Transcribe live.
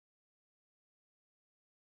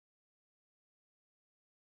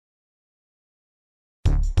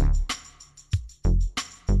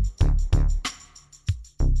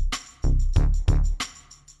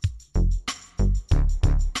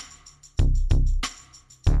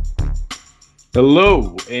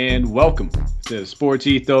Hello and welcome to Sports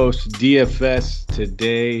Ethos DFS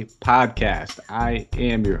Today podcast. I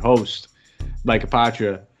am your host, Mike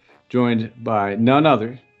Apatra, joined by none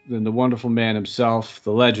other than the wonderful man himself,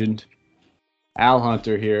 the legend, Al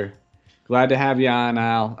Hunter here. Glad to have you on,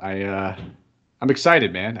 Al. I'm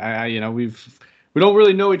excited, man. We don't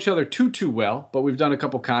really know each other too well, but we've done a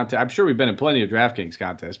couple contests. I'm sure we've been in plenty of DraftKings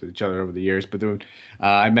contests with each other over the years. But then,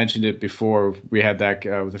 I mentioned it before. We had that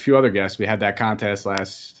with a few other guests. We had that contest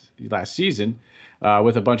last season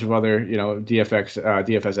with a bunch of other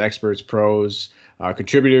DFS experts, pros,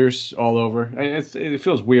 contributors all over. It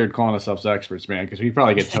feels weird calling ourselves experts, man, because we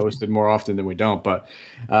probably get toasted more often than we don't. But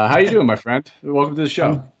how you doing, my friend? Welcome to the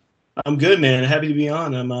show. I'm good, man. Happy to be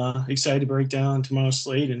on. I'm excited to break down tomorrow's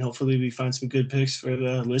slate, and hopefully we find some good picks for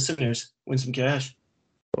the listeners. Win some cash.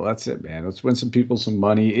 Well, that's it, man. Let's win some people some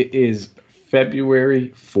money. It is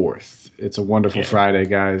February 4th. It's a wonderful Friday,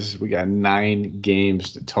 guys. We got 9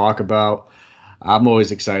 games to talk about. I'm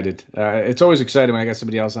always excited. It's always exciting when I got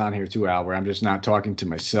somebody else on here too, Al, where I'm just not talking to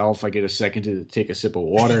myself. I get a second to take a sip of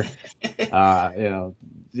water.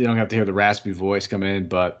 You don't have to hear the raspy voice come in,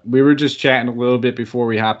 but we were just chatting a little bit before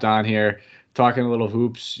we hopped on here, talking a little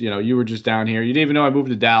hoops. You were just down here. You didn't even know I moved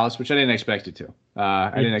to Dallas, which I didn't expect you to.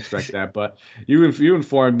 I didn't expect that, but you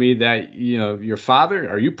informed me that your father.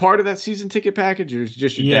 Are you part of that season ticket package, or is it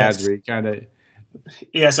just your dad's? Where you kind of.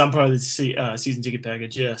 Yes, I'm part of the season ticket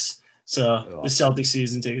package. Yes, so the Celtic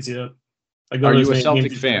season tickets. Yeah. Are you a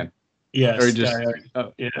Celtic fan? Yes. Or just,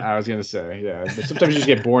 I was gonna say, yeah. But sometimes you just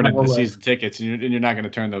get born into season tickets, and you're not going to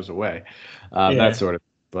turn those away. That sort of.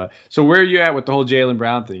 But so where are you at with the whole Jaylen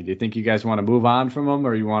Brown thing? Do you think you guys want to move on from him,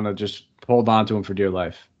 or you want to just hold on to him for dear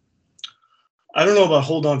life? I don't know about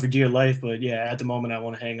hold on for dear life, but yeah, at the moment I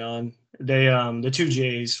want to hang on. They the two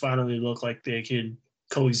Jays finally look like they could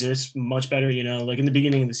coexist much better. Like in the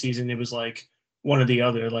beginning of the season, it was like one or the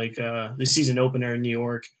other. Like the season opener in New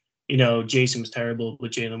York, Jason was terrible,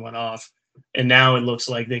 but Jaylen went off. And now it looks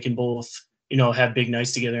like they can both, have big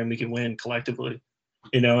nights together and we can win collectively.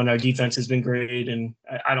 And our defense has been great. And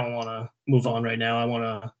I don't want to move on right now. I want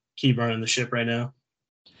to keep running the ship right now.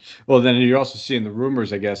 Well, then you're also seeing the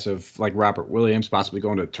rumors, I guess, of like Robert Williams possibly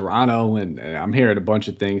going to Toronto, and I'm hearing a bunch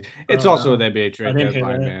of things. It's also the NBA trade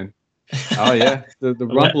deadline, man. Oh yeah, the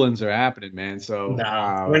rumblings are happening, man. So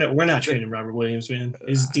we're not trading Robert Williams, man.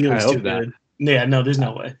 His deal is too good. Yeah, no, there's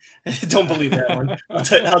no way. Don't believe that one.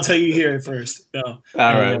 I'll tell you here first. No. All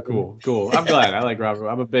right, cool. I'm glad. I like Robert.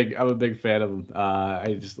 I'm a big fan of him.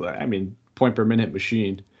 I mean, point per minute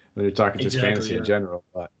machine when you're talking just fantasy in general.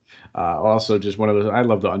 But also just one of those. I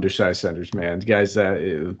love the undersized centers, man. The guys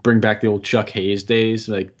that bring back the old Chuck Hayes days,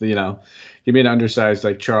 like give me an undersized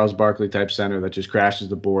like Charles Barkley type center that just crashes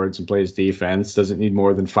the boards and plays defense. Doesn't need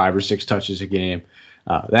more than 5 or 6 touches a game.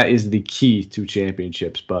 That is the key to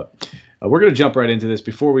championships. But we're going to jump right into this.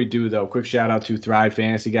 Before we do, though, quick shout out to Thrive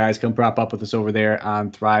Fantasy, guys. Come prop up with us over there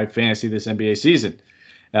on Thrive Fantasy this NBA season.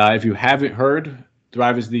 If you haven't heard,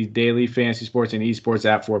 Thrive is the daily fantasy sports and esports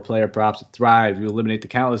app for player props. At Thrive, you eliminate the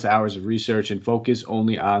countless hours of research and focus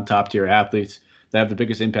only on top-tier athletes that have the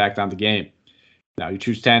biggest impact on the game. Now, you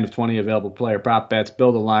choose 10 of 20 available player prop bets,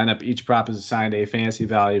 build a lineup. Each prop is assigned a fantasy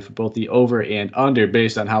value for both the over and under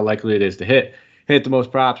based on how likely it is to hit. Hit the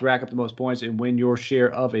most props, rack up the most points, and win your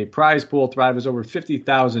share of a prize pool. Thrive has over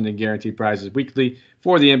 $50,000 in guaranteed prizes weekly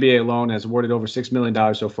for the NBA alone, has awarded over $6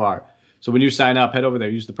 million so far. So when you sign up, head over there,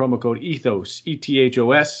 use the promo code ETHOS,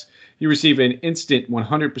 ETHOS. You receive an instant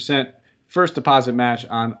 100% first deposit match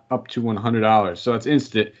on up to $100. So it's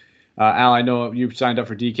instant. Al, I know you signed up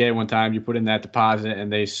for DK one time. You put in that deposit,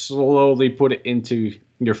 and they slowly put it into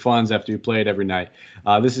your funds after you play it every night.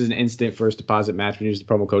 This is an instant first deposit match. When you use the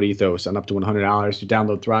promo code ETHOS on up to $100. You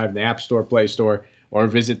download Thrive in the App Store, Play Store, or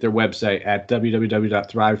visit their website at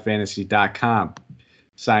www.thrivefantasy.com.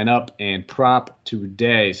 Sign up and prop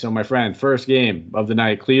today. So, my friend, first game of the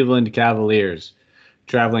night, Cleveland Cavaliers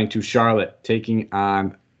traveling to Charlotte, taking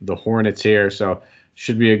on the Hornets here. So,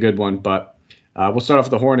 should be a good one. But we'll start off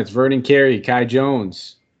with the Hornets. Vernon Carey, Kai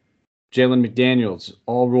Jones, Jalen McDaniels,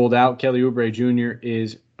 all ruled out. Kelly Oubre Jr.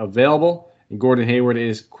 is available, and Gordon Hayward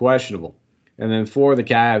is questionable. And then for the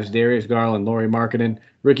Cavs, Darius Garland, Lauri Markkanen,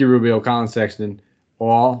 Ricky Rubio, Colin Sexton,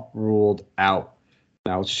 all ruled out.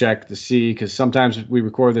 Now let's check to see, because sometimes we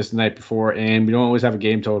record this the night before, and we don't always have a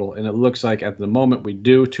game total. And it looks like at the moment we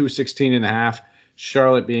do, 216.5.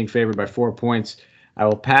 Charlotte being favored by 4 points. I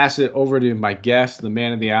will pass it over to my guest, the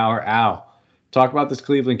man of the hour, Al. Talk about this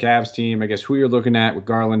Cleveland Cavs team, I guess who you're looking at with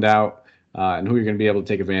Garland out, and who you're going to be able to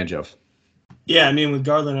take advantage of. Yeah, I mean, with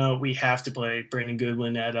Garland out, we have to play Brandon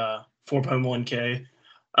Goodwin at 4.1K.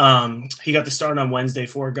 He got the start on Wednesday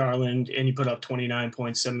for Garland, and he put up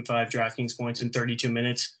 29.75 DraftKings points in 32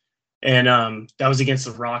 minutes. And that was against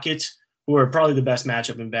the Rockets, who are probably the best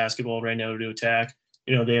matchup in basketball right now to attack.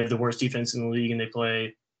 You know, they have the worst defense in the league, and they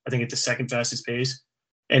play, I think, at the second fastest pace.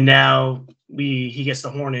 And now he gets the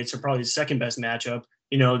Hornets, are probably the second best matchup.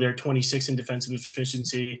 You know, they're 26 in defensive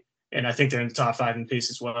efficiency, and I think they're in the top 5 in pace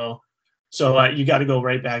as well. So you got to go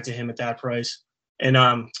right back to him at that price. And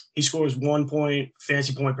he scores 1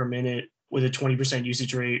 fantasy point per minute with a 20%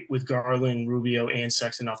 usage rate with Garland, Rubio, and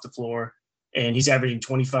Sexton off the floor. And he's averaging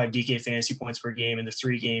 25 DK fantasy points per game in the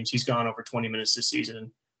 3 games. He's gone over 20 minutes this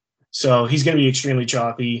season. So he's going to be extremely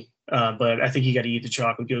chalky, but I think you got to eat the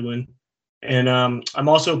chalk with Goodwin. And I'm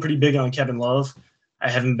also pretty big on Kevin Love. I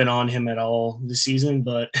haven't been on him at all this season,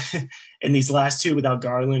 but in these last 2 without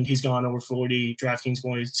Garland, he's gone over 40 DraftKings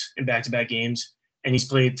points in back-to-back games, and he's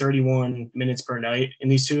played 31 minutes per night in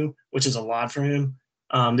these 2, which is a lot for him.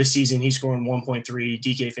 This season, he's scoring 1.3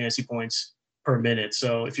 DK fantasy points per minute.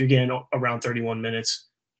 So if you're getting around 31 minutes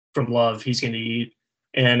from Love, he's going to eat.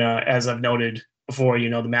 And as I've noted before, you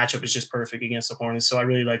know, the matchup is just perfect against the Hornets. So I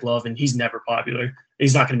really like Love, and he's never popular.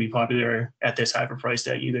 He's not going to be popular at this high of a price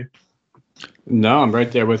tag either. No, I'm right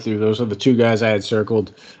there with you. Those are the 2 guys I had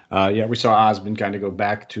circled. Yeah, we saw Osman kind of go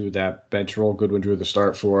back to that bench role. Goodwin drew the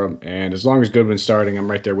start for him. And as long as Goodwin's starting, I'm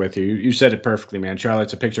right there with you. You said it perfectly, man.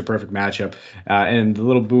 Charlotte's a picture-perfect matchup. And the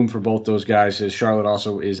little boom for both those guys is Charlotte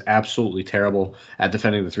also is absolutely terrible at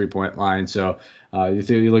defending the three-point line. So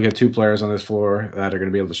you look at 2 players on this floor that are going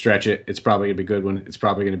to be able to stretch it. It's probably going to be Goodwin. It's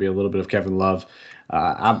probably going to be a little bit of Kevin Love.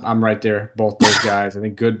 I'm right there, both those guys. I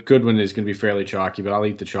think Goodwin is going to be fairly chalky, but I'll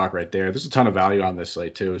eat the chalk right there. There's a ton of value on this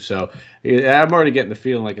slate too, so I'm already getting the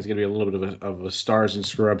feeling like it's going to be a little bit of a stars and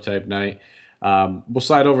scrub type night. We'll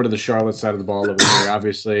slide over to the Charlotte side of the ball over here.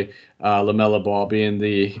 Obviously, LaMelo Ball being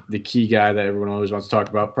the key guy that everyone always wants to talk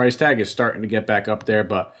about. Price tag is starting to get back up there,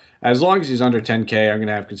 but as long as he's under 10K, I'm going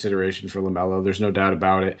to have consideration for LaMelo. There's no doubt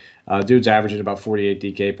about it. Dude's averaging about 48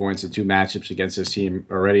 DK points in 2 matchups against this team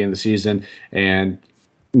already in the season. And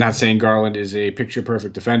not saying Garland is a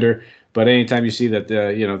picture-perfect defender, but anytime you see that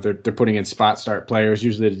they're putting in spot start players,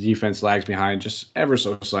 usually the defense lags behind just ever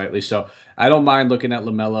so slightly. So I don't mind looking at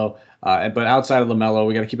LaMelo. But outside of LaMelo,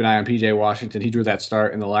 we got to keep an eye on PJ Washington. He drew that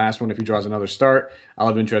start in the last one. If he draws another start, I'll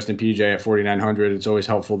have interest in PJ at 4,900. It's always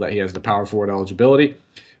helpful that he has the power forward eligibility.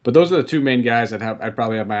 But those are the 2 main guys that I'd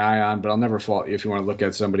probably have my eye on, but I'll never fault you if you want to look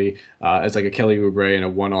at somebody as like a Kelly Oubre and a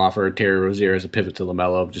one-off, or Terry Rozier as a pivot to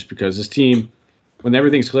LaMelo, just because this team, when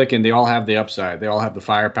everything's clicking, they all have the upside. They all have the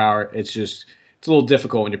firepower. It's a little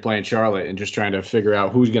difficult when you're playing Charlotte and just trying to figure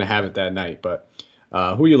out who's going to have it that night. But who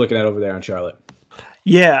are you looking at over there on Charlotte?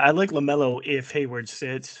 Yeah, I like LaMelo if Hayward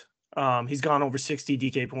sits. He's gone over 60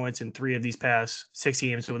 DK points in 3 of these past 6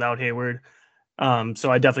 games without Hayward.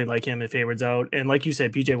 So I definitely like him if Hayward's out. And like you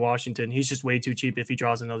said, PJ Washington, he's just way too cheap if he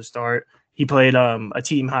draws another start. He played a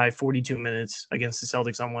team high 42 minutes against the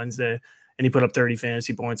Celtics on Wednesday, and he put up 30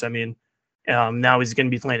 fantasy points. I mean, now he's going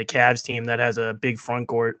to be playing a Cavs team that has a big front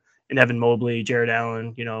court and Evan Mobley, Jared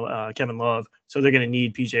Allen, Kevin Love. So they're going to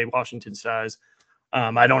need PJ Washington's size.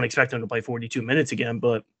 I don't expect him to play 42 minutes again,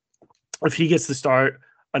 but if he gets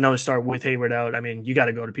another start with Hayward out, I mean, you got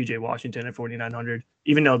to go to PJ Washington at 4,900,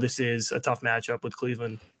 even though this is a tough matchup with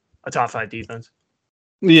Cleveland, a top 5 defense.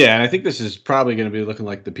 Yeah, and I think this is probably going to be looking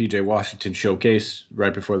like the PJ Washington showcase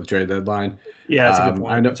right before the trade deadline. Yeah, that's a good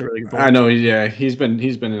point. That's a really good point. I know. Yeah, he's been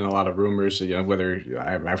in a lot of rumors. Whether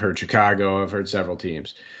I've heard Chicago, I've heard several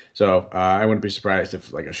teams. So I wouldn't be surprised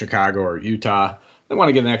if like a Chicago or Utah, they want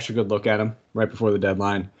to get an extra good look at him right before the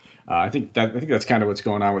deadline. I think that's kind of what's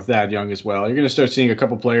going on with Thad Young as well. You're going to start seeing a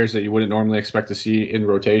couple players that you wouldn't normally expect to see in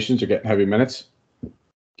rotations or get heavy minutes.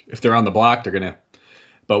 If they're on the block, they're going to.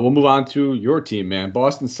 But we'll move on to your team, man.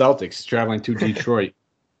 Boston Celtics traveling to Detroit,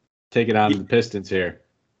 taking on the Pistons here.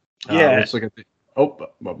 Yeah. Let's look at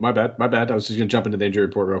my bad. I was just going to jump into the injury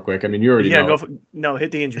report real quick. I mean, you already know.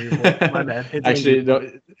 Hit the injury report. My bad. Actually,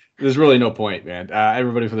 there's really no point, man.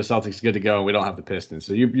 Everybody for the Celtics is good to go, and we don't have the Pistons.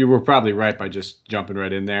 So you were probably right by just jumping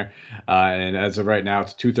right in there. And as of right now,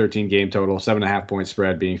 it's 213 game total, 7.5 point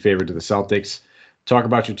spread being favored to the Celtics. Talk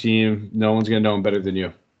about your team. No one's going to know them better than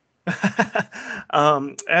you.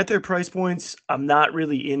 At their price points, I'm not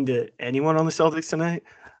really into anyone on the Celtics tonight.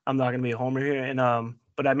 I'm not going to be a homer here. And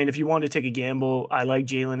but I mean, if you want to take a gamble, I like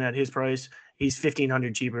Jalen at his price. He's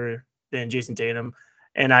 $1,500 cheaper than Jason Tatum.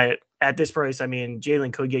 And at this price, I mean,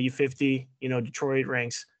 Jalen could get you 50. Detroit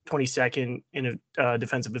ranks 22nd in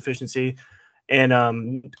defensive efficiency. And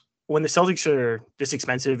when the Celtics are this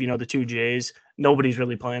expensive, the 2 J's, nobody's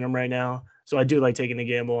really playing them right now. So I do like taking a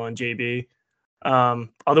gamble on JB.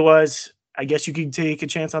 Otherwise, I guess you could take a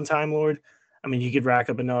chance on Time Lord. I mean, he could rack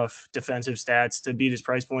up enough defensive stats to beat his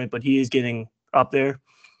price point, but he is getting up there.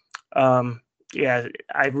 Yeah,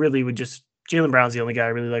 I really would just Jaylen Brown's the only guy I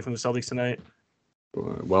really like from the Celtics tonight.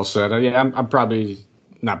 Well said. Yeah, I'm probably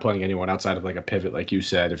not playing anyone outside of like a pivot, like you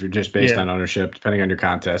said. If you're just based on ownership, depending on your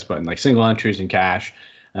contest, but in like single entries and cash,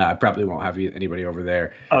 I probably won't have anybody over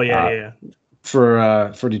there. Oh yeah.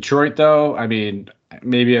 For Detroit though, I mean,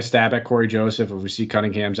 maybe a stab at Corey Joseph if we see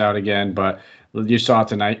Cunningham's out again, but you saw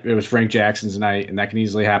tonight it was Frank Jackson's night, and that can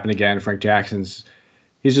easily happen again. Frank Jackson's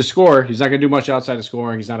he's a scorer. He's not going to do much outside of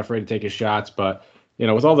scoring. He's not afraid to take his shots, but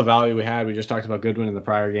with all the value we had, we just talked about Goodwin in the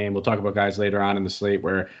prior game. We'll talk about guys later on in the slate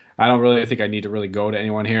where I don't really think I need to really go to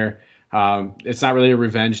anyone here. It's not really a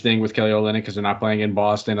revenge thing with Kelly Olynyk because they're not playing in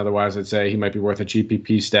Boston. Otherwise, I'd say he might be worth a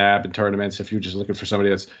GPP stab in tournaments if you're just looking for somebody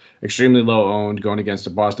that's extremely low owned going against a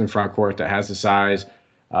Boston front court that has the size.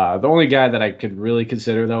 The only guy that I could really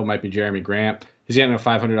consider, though, might be Jeremy Grant. He's getting a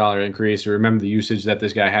 $500 increase. Remember the usage that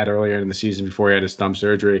this guy had earlier in the season before he had his thumb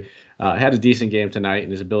surgery. Had a decent game tonight,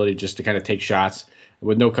 and his ability just to kind of take shots.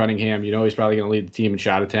 With no Cunningham, he's probably going to lead the team in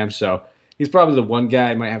shot attempts. So he's probably the one guy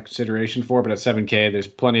I might have consideration for. But at $7K, there's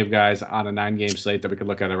plenty of guys on a 9-game slate that we could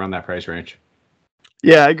look at around that price range.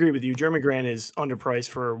 Yeah, I agree with you. Jeremy Grant is underpriced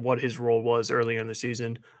for what his role was earlier in the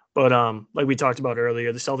season. But like we talked about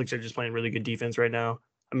earlier, the Celtics are just playing really good defense right now.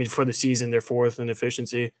 I mean, for the season, they're 4th in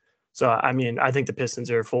efficiency. So, I mean, I think the Pistons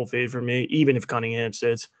are full fade for me, even if Cunningham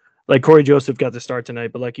sits. Like Corey Joseph got the start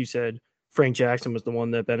tonight, but like you said, Frank Jackson was the one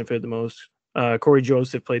that benefited the most. Corey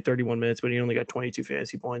Joseph played 31 minutes, but he only got 22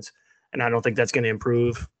 fantasy points. And I don't think that's going to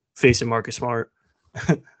improve facing Marcus Smart.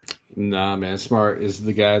 Nah, man. Smart is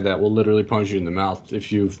the guy that will literally punch you in the mouth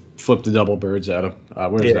if you flip the double birds at him.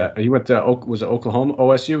 Where's that? He went to, was it Oklahoma,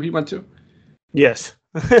 OSU he went to? Yes.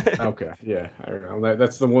 Okay, yeah. I don't know.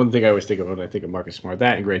 That's the one thing I always think of when I think of Marcus Smart.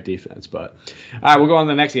 That and great defense. But all right, we'll go on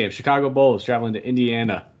to the next game. Chicago Bulls traveling to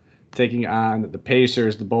Indiana, taking on the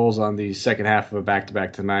Pacers. The Bulls on the second half of a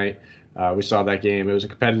back-to-back tonight. We saw that game. It was a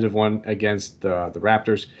competitive one against the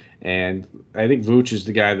Raptors, and I think Vooch is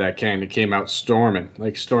the guy that kind of came out storming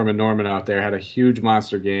Norman out there. Had a huge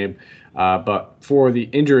monster game. But for the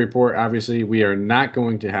injury report, obviously, we are not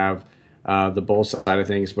going to have the Bulls side of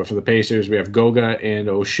things. But for the Pacers, we have Goga and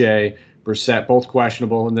O'Shea. Brissett, both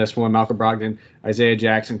questionable in this one. Malcolm Brogdon, Isaiah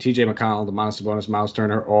Jackson, TJ McConnell, Domantas Sabonis, Miles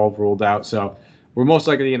Turner, all ruled out. So we're most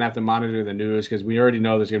likely going to have to monitor the news because we already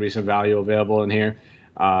know there's going to be some value available in here.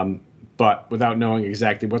 But without knowing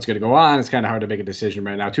exactly what's going to go on, it's kind of hard to make a decision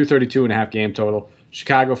right now. 232.5 game total.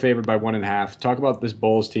 Chicago favored by 1.5. Talk about this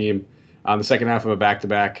Bulls team on the second half of a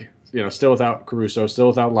back-to-back. Still without Caruso, still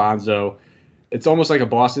without Lonzo. It's almost like a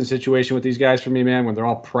Boston situation with these guys for me, man. When they're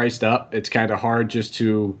all priced up, it's kind of hard just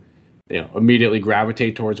to immediately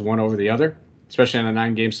gravitate towards one over the other, especially on a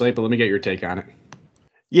 9-game slate. But let me get your take on it.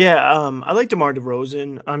 Yeah, I like DeMar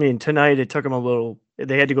DeRozan. I mean, tonight it took him a little.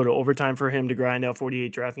 They had to go to overtime for him to grind out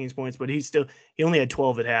 48 DraftKings points, but he only had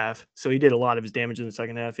 12 at half, so he did a lot of his damage in the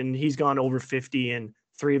second half, and he's gone over 50 in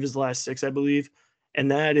 3 of his last 6, I believe, and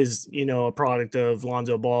that is a product of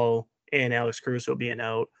Lonzo Ball and Alex Caruso being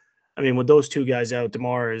out. I mean, with those two guys out,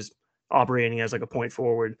 DeMar is operating as like a point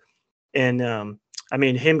forward, and I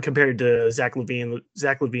mean, him compared to Zach LaVine.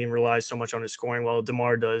 Zach LaVine relies so much on his scoring, while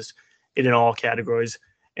DeMar does it in all categories.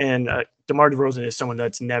 And DeMar DeRozan is someone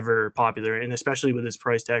that's never popular, and especially with his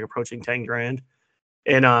price tag approaching $10,000.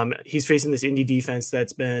 And he's facing this Indy defense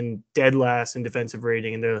that's been dead last in defensive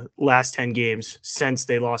rating in the last 10 games since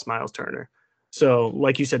they lost Miles Turner. So,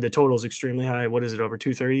 like you said, the total is extremely high. What is it, over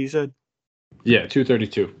 230, you said? Yeah,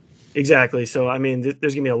 232. Exactly. So, I mean,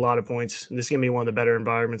 there's going to be a lot of points. This is going to be one of the better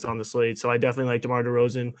environments on the slate. So, I definitely like DeMar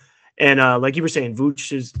DeRozan. And like you were saying,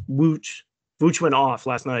 Vooch went off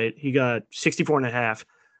last night. He got 64.5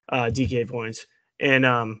 DK points.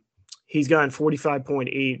 And he's gotten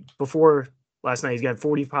 45.8 before last night. He's got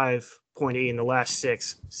 45.8 in the last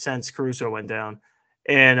 6 since Caruso went down.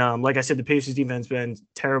 And like I said, the Pacers defense has been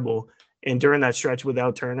terrible. And during that stretch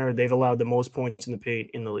without Turner, they've allowed the most points in the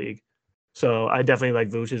paint in the league. So I definitely like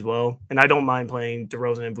Vooch as well. And I don't mind playing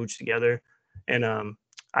DeRozan and Vooch together. And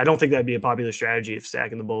I don't think that'd be a popular strategy if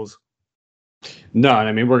stacking the Bulls. No,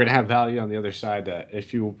 I mean, we're going to have value on the other side. That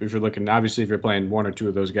if you're looking, obviously, if you're playing one or two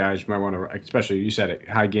of those guys, you might want to, especially you said it,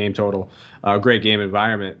 high game total, great game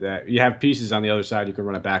environment, that you have pieces on the other side you can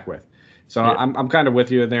run it back with. So I'm kind of with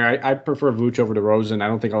you in there. I prefer Vooch over DeRozan. I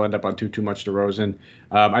don't think I'll end up on too much DeRozan.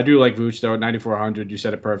 I do like Vooch though at 9,400. You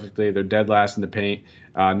said it perfectly. They're dead last in the paint.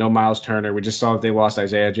 No Miles Turner. We just saw that they lost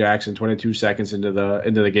Isaiah Jackson 22 seconds into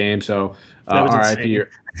the game. So RIP.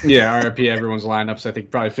 Yeah, RIP everyone's lineups. I think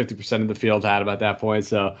probably 50% of the field had him at that point.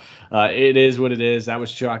 So it is what it is. That was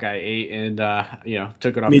chalk I ate and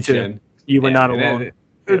took it off the chin. You were not alone.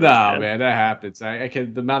 No, man, that happens. I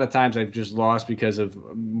can the amount of times I've just lost because of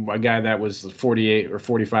a guy that was 48 or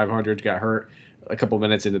 4,500 got hurt a couple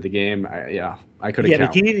minutes into the game. I couldn't count.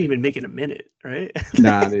 But he didn't even make it a minute, right?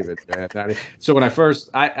 Not even. So when I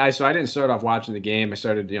didn't start off watching the game. I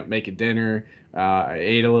started making dinner. I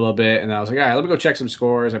ate a little bit, and I was like, all right, let me go check some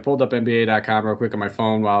scores. I pulled up NBA.com real quick on my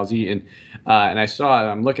phone while I was eating, and I saw it.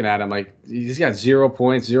 I'm looking at it. I'm like, he's got 0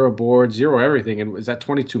 points, 0 boards, 0 everything. And is that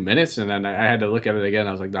 22 minutes? And then I had to look at it again.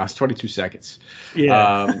 I was like, no, it's 22 seconds. Yeah.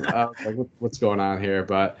 I was like, what's going on here?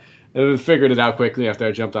 But I figured it out quickly after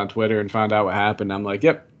I jumped on Twitter and found out what happened. I'm like,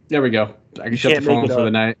 yep, there we go. I can shut the phone for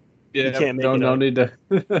the night. Yeah, no need to.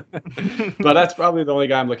 But that's probably the only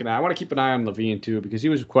guy I'm looking at. I want to keep an eye on LaVine too because he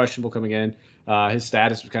was questionable coming in. His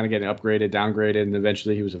status was kind of getting upgraded, downgraded, and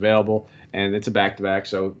eventually he was available. And it's a back-to-back.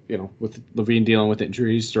 So with LaVine dealing with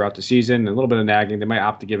injuries throughout the season and a little bit of nagging, they might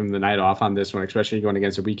opt to give him the night off on this one, especially going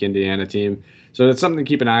against a weak Indiana team. So that's something to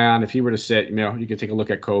keep an eye on. If he were to sit, you could take a look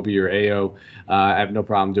at Kobe or Ayo. I have no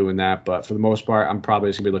problem doing that. But for the most part, I'm probably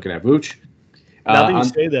just gonna be looking at Vooch. Now that you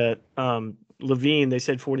say that, LaVine, they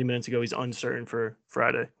said 40 minutes ago he's uncertain for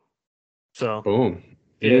Friday. So boom,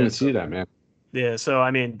 didn't even see that, man. Yeah, so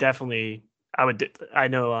I mean, definitely, I would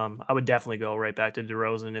definitely go right back to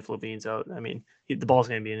DeRozan if LaVine's out. I mean, the ball's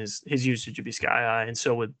gonna be in his usage would be sky high, and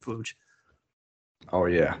so would Vooch. Oh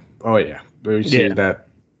yeah. We see that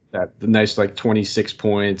the nice 26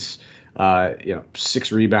 points.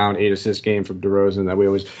 6 rebound, 8 assist game from DeRozan that we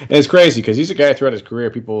always. And it's crazy because he's a guy throughout his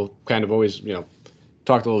career. People kind of always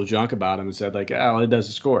talked a little junk about him and said all he does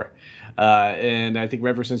is score. And I think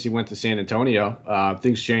ever since he went to San Antonio,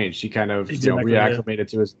 things changed. He kind of reacclimated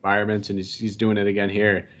to his environment, and he's doing it again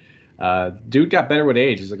here. Dude got better with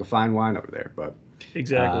age. He's like a fine wine over there. But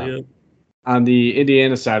exactly. On the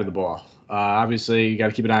Indiana side of the ball, obviously you got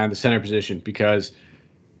to keep an eye on the center position because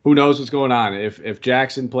who knows what's going on. If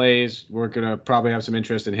Jackson plays, we're gonna probably have some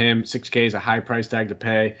interest in him. $6K is a high price tag to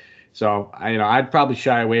pay, so I'd probably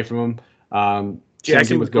shy away from him.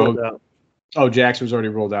 Jackson was rolled out. Oh, Jackson was already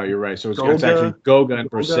rolled out. You're right. So it's actually Goga and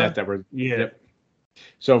Brissett that were. Yeah. Yep.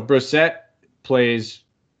 So if Brissett plays,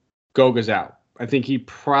 Goga's out. I think he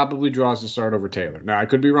probably draws the start over Taylor. Now I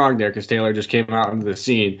could be wrong there because Taylor just came out into the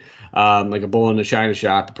scene like a bull in a china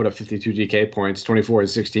shop to put up 52 DK points,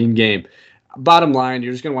 24-16 game. Bottom line,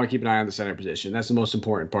 you're just going to want to keep an eye on the center position. That's the most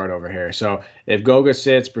important part over here. So if Goga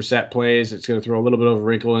sits, Brissett plays, it's going to throw a little bit of a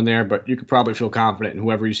wrinkle in there, but you could probably feel confident in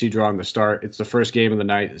whoever you see drawing the start. It's the first game of the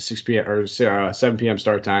night, 6 p.m. or 7 p.m.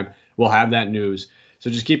 start time. We'll have that news. So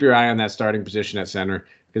just keep your eye on that starting position at center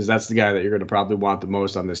because that's the guy that you're going to probably want the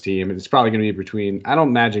most on this team. And it's probably going to be between – I don't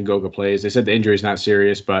imagine Goga plays. They said the injury is not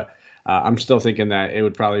serious, but I'm still thinking that it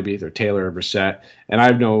would probably be either Taylor or Brissett. And I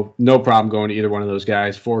have no problem going to either one of those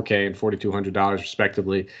guys, $4K and $4,200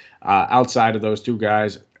 respectively. Outside of those two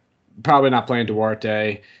guys, probably not playing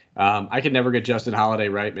Duarte. I can never get Justin Holiday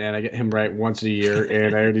right, man. I get him right once a year,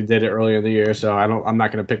 and I already did it earlier in the year, so I'm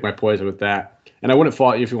not going to pick my poison with that. And I wouldn't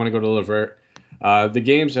fault you if you want to go to LeVert. The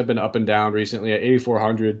games have been up and down recently. At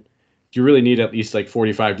 8,400, you really need at least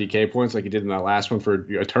 45 DK points like you did in that last one for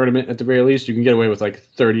a tournament at the very least. You can get away with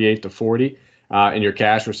 38 to 40 in your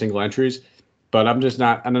cash for single entries. But I'm just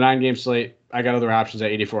not on a 9-game slate. I got other options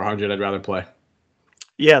at 8,400. I'd rather play.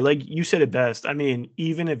 Yeah, like you said it best. I mean,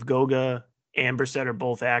 even if Goga and Brissett are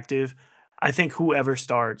both active, I think whoever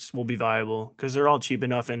starts will be viable because they're all cheap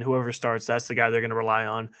enough, and whoever starts, that's the guy they're going to rely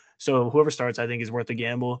on. So whoever starts, I think, is worth a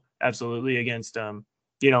gamble, absolutely, against in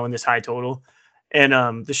this high total.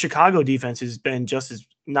 And the Chicago defense has been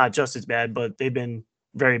not just as bad, but they've been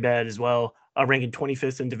very bad as well, ranking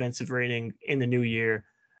 25th in defensive rating in the new year.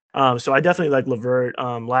 So I definitely like LeVert.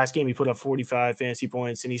 Last game, he put up 45 fantasy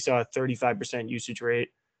points, and he saw a 35% usage rate.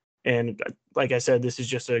 And like I said, this is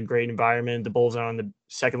just a great environment. The Bulls are on the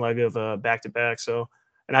second leg of back-to-back. So,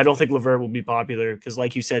 and I don't think LeVert will be popular because,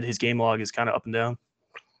 like you said, his game log is kind of up and down.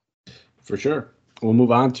 For sure. We'll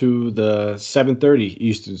move on to the 7:30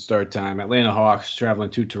 Eastern start time. Atlanta Hawks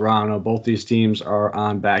traveling to Toronto. Both these teams are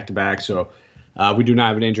on back-to-back, so we do not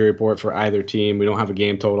have an injury report for either team. We don't have a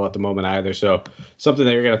game total at the moment either, so something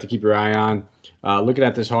that you're going to have to keep your eye on. Looking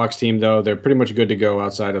at this Hawks team, though, they're pretty much good to go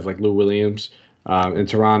outside of Lou Williams. In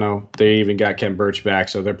Toronto, they even got Ken Birch back,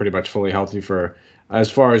 so they're pretty much fully healthy for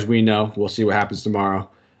as far as we know. We'll see what happens tomorrow.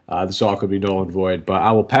 this all could be null and void. But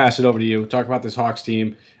I will pass it over to you. Talk about this Hawks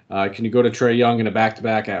team. Can you go to Trae Young in a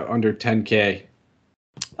back-to-back at under 10K?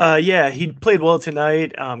 Yeah, he played well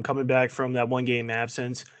tonight, coming back from that 1 game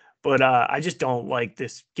absence. But I just don't like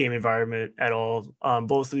this game environment at all.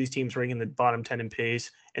 Both of these teams rank in the bottom 10 in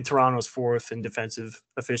pace, and Toronto's fourth in defensive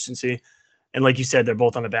efficiency. And like you said, they're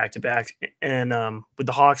both on a back-to-back. And with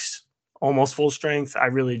the Hawks almost full strength, I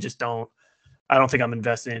really just don't. I don't think I'm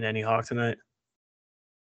investing in any Hawk tonight.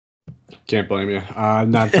 Can't blame you.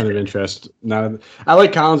 Not a ton of interest. I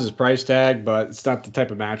like Collins' price tag, but it's not the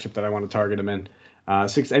type of matchup that I want to target him in.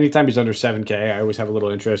 Anytime he's under 7K, I always have a little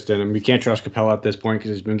interest in him. We can't trust Capella at this point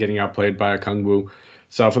because he's been getting outplayed by a Kungwu.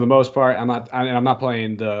 So for the most part, I'm not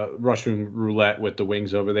playing the Russian roulette with the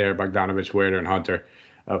wings over there, Bogdanovich, Huerter, and Hunter.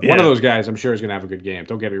 One of those guys, I'm sure, is going to have a good game.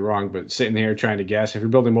 Don't get me wrong, but sitting here trying to guess, if you're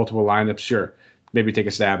building multiple lineups, sure, maybe take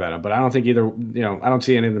a stab at him. But I don't think either. I don't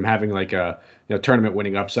see any of them having like a tournament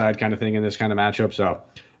winning upside kind of thing in this kind of matchup. So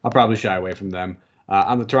I'll probably shy away from them.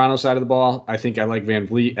 On the Toronto side of the ball, I think I like Van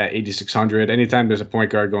Vliet at 8,600. Anytime there's a point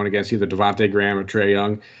guard going against either Devontae Graham or Trae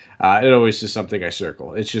Young, it always is something I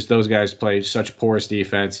circle. It's just those guys play such porous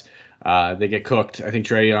defense. They get cooked. I think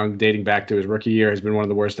Trae Young, dating back to his rookie year, has been one of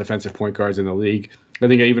the worst defensive point guards in the league. I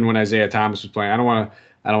think even when Isaiah Thomas was playing, I don't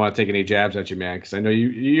want to take any jabs at you, man, because I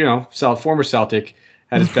know former Celtic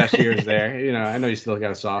had his best years there. I know you still got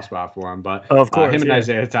a soft spot for him, but of course, him and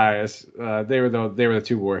Isaiah Tyus, they were the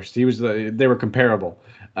two worst. They were comparable,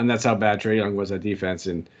 and that's how bad Trae Young was at defense.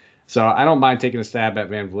 And so I don't mind taking a stab at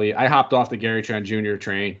Van Vliet. I hopped off the Gary Trent Jr.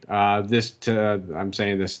 train. I'm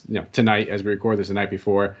saying this, tonight as we record this the night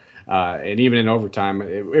before, and even in overtime,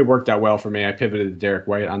 it worked out well for me. I pivoted to Derek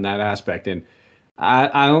White on that aspect, and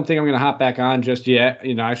I don't think I'm going to hop back on just yet.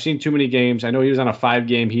 I've seen too many games. I know he was on a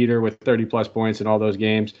 5-game heater with 30-plus points in all those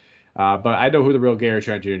games. But I know who the real Gary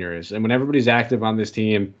Trent Jr. is. And when everybody's active on this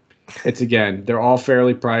team, they're all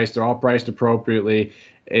fairly priced. They're all priced appropriately.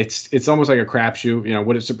 It's almost like a crapshoot.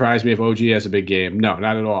 Would it surprise me if OG has a big game? No,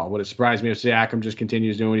 not at all. Would it surprise me if Siakam just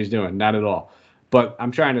continues doing what he's doing? Not at all. But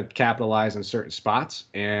I'm trying to capitalize on certain spots,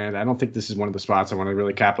 and I don't think this is one of the spots I want to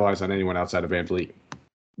really capitalize on anyone outside of Van Vliet.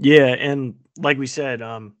 Yeah, and like we said,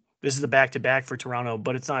 this is a back-to-back for Toronto,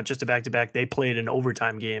 but it's not just a back-to-back. They played an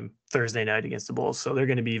overtime game Thursday night against the Bulls, so they're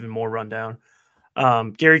going to be even more run down.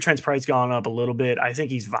 Gary Trent's price gone up a little bit. I think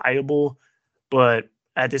he's viable, but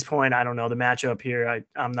at this point, I don't know. The matchup here,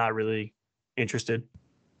 I'm not really interested.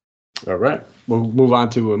 All right. We'll move on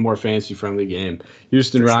to a more fantasy-friendly game.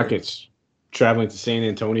 Houston Rockets traveling to San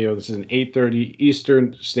Antonio. This is an 8:30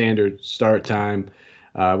 Eastern Standard start time.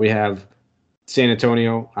 We have San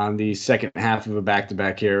Antonio on the second half of a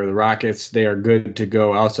back-to-back here. The Rockets, they are good to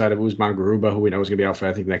go outside of Usman Garuba, who we know is going to be out for,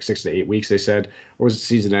 I think, the next 6 to 8 weeks, they said. Or was it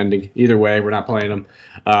season ending? Either way, we're not playing them.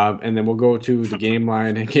 And then we'll go to the game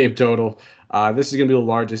line and game total. This is going to be the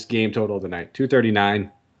largest game total of the night. 239.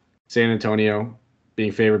 San Antonio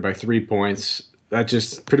being favored by 3 points. That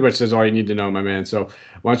just pretty much says all you need to know, my man. So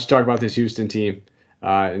why don't you talk about this Houston team?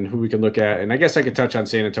 And who we can look at. And I guess I could touch on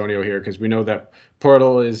San Antonio here because we know that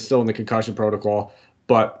Portal is still in the concussion protocol,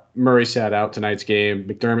 but Murray sat out tonight's game.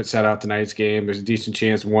 McDermott sat out tonight's game. There's a decent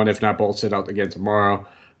chance one, if not both, sit out again tomorrow.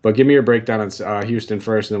 But give me your breakdown on Houston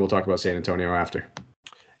first, and then we'll talk about San Antonio after.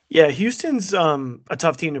 Yeah, Houston's a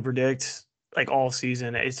tough team to predict like all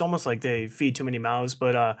season. It's almost like they feed too many mouths,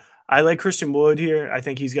 but I like Christian Wood here. I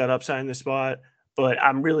think he's got upside in the spot. But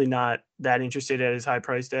I'm really not that interested at his high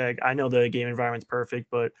price tag. I know the game environment's perfect,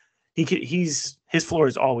 but his floor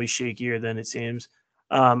is always shakier than it seems.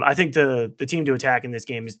 I think the team to attack in this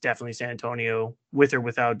game is definitely San Antonio, with or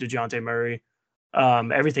without DeJounte Murray.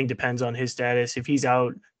 Everything depends on his status. If he's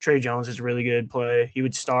out, Trey Jones is a really good play. He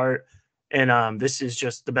would start. And this is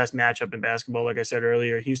just the best matchup in basketball. Like I said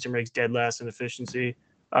earlier, Houston ranks dead last in efficiency,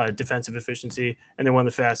 defensive efficiency, and they're one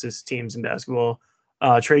of the fastest teams in basketball.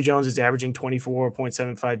 Trey Jones is averaging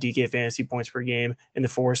 24.75 DK fantasy points per game in the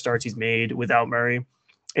 4 starts he's made without Murray.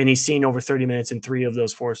 And he's seen over 30 minutes in 3 of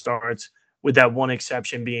those 4 starts, with that one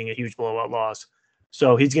exception being a huge blowout loss.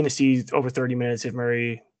 So he's going to see over 30 minutes if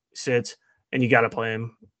Murray sits, and you got to play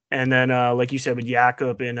him. And then, like you said, with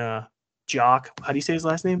Jakob and Jock, how do you say his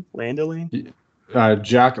last name? Landale?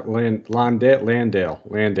 Jock Landale.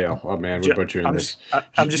 Oh man, we're butchering this.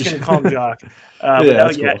 I'm just going to call him Jock.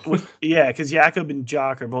 Yeah, because Jakob and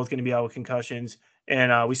Jock are both going to be out with concussions,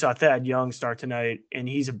 and we saw Thad Young start tonight, and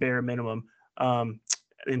he's a bare minimum.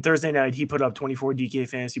 And Thursday night he put up 24 DK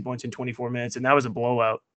fantasy points in 24 minutes, and that was a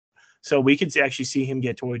blowout. So we could actually see him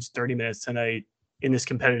get towards 30 minutes tonight in this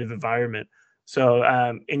competitive environment. So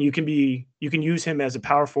and you can use him as a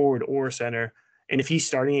power forward or center. And if he's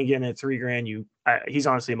starting again at $3,000, he's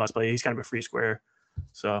honestly a must play. He's kind of a free square.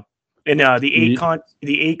 So, and the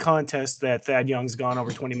eight contests that Thad Young's gone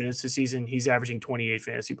over 20 minutes this season, he's averaging 28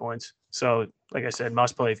 fantasy points. So, like I said,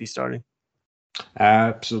 must play if he's starting.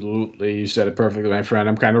 Absolutely. You said it perfectly, my friend.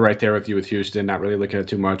 I'm kind of right there with you with Houston, not really looking at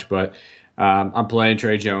too much, but I'm playing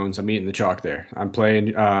Trey Jones. I'm eating the chalk there. I'm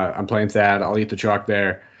playing Thad. I'll eat the chalk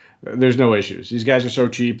there. There's no issues. These guys are so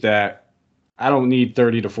cheap that I don't need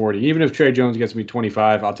 30 to 40. Even if Trey Jones gets me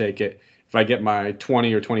 25, I'll take it. If I get my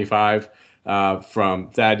 20 or 25 from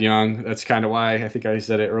Thad Young, that's kind of why I think I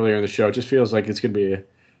said it earlier in the show. It just feels like it's going to be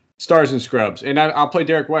stars and scrubs. And I'll play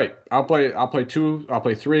Derek White. I'll play 2. I'll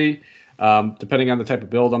play 3. Depending on the type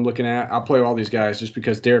of build I'm looking at, I'll play all these guys just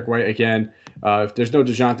because Derek White, again, if there's no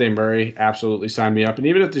DeJounte Murray, absolutely sign me up. And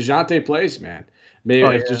even if DeJounte plays, man,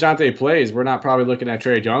 if DeJounte plays, we're not probably looking at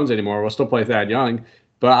Trey Jones anymore. We'll still play Thad Young,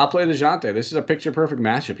 but I'll play DeJounte. This is a picture-perfect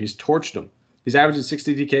matchup. He's torched him. He's averaging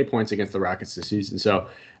 60 DK points against the Rockets this season. So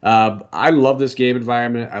I love this game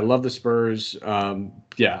environment. I love the Spurs.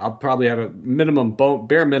 I'll probably have a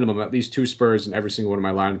bare minimum, at least 2 Spurs in every single one of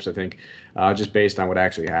my lineups, I think, just based on what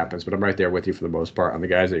actually happens. But I'm right there with you for the most part on the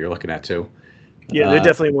guys that you're looking at, too. Yeah, they're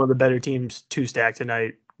definitely one of the better teams to stack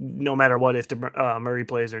tonight, no matter what, if Murray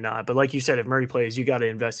plays or not. But like you said, if Murray plays, you got to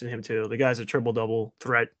invest in him, too. The guy's a triple-double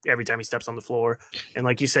threat every time he steps on the floor. And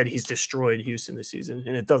like you said, he's destroyed Houston this season.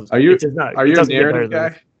 And it does not. Are you a narrative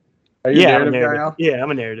guy? Are you a narrative guy, Al? Yeah, I'm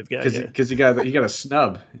a narrative guy. Because you got a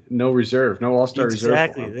snub, no reserve, no all-star reserve.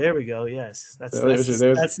 Exactly. There we go. Yes, that's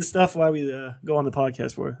the stuff why we go on the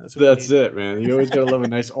podcast for. That's it, man. You always gotta love a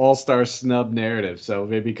nice all-star snub narrative. So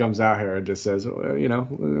maybe he comes out here and just says, well,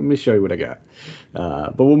 let me show you what I got.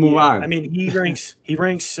 But we'll move on. I mean, he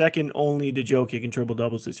ranks second only to Jokic in triple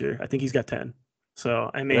doubles this year. I think he's got 10. So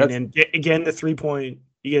I mean, and again, the 3-point,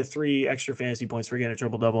 you get 3 extra fantasy points for getting a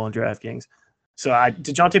triple double on DraftKings. So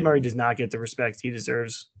DeJounte Murray does not get the respect he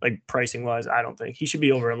deserves, like pricing wise. I don't think he should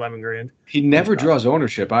be over $11,000. He never draws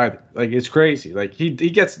ownership either. Like it's crazy. Like he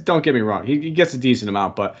gets. Don't get me wrong. He gets a decent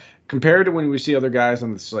amount, but compared to when we see other guys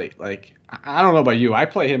on the slate, like I don't know about you. I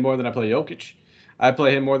play him more than I play Jokic. I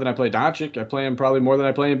play him more than I play Doncic. I play him probably more than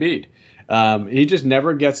I play Embiid. He just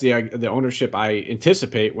never gets the ownership I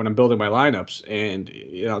anticipate when I'm building my lineups. And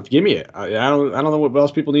give me it. I don't know what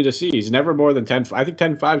else people need to see. He's never more than 10. I think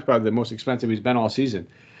 10.5 is probably the most expensive he's been all season.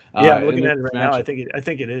 I'm looking at it right now. I think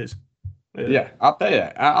it is. Yeah, I'll pay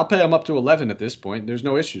it. I'll pay him up to 11 at this point. There's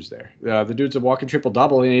no issues there. The dude's a walking triple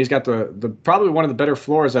double, and he's got the probably one of the better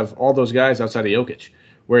floors of all those guys outside of Jokic,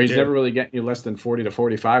 where he's never really getting you less than 40 to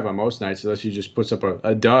 45 on most nights, unless he just puts up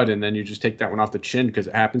a dud and then you just take that one off the chin because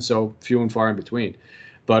it happens so few and far in between.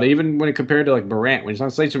 But even when compared to like Morant, when he's on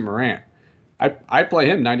slates with Morant, I play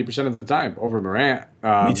him 90% of the time over Morant.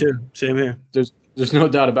 Me too. Same here. There's no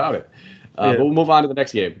doubt about it. But we'll move on to the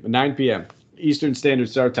next game, 9 p.m. Eastern Standard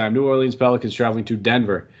Start Time. New Orleans Pelicans traveling to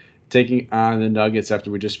Denver, taking on the Nuggets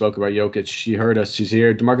after we just spoke about Jokic. She heard us. She's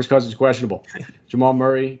here. DeMarcus Cousins questionable. Jamal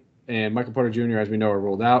Murray and Michael Porter Jr., as we know, are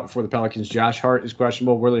ruled out. For the Pelicans, Josh Hart is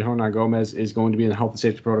questionable. Willie Hernan-Gomez is going to be in the health and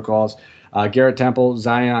safety protocols. Garrett Temple,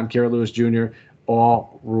 Zion, Kira Lewis Jr.,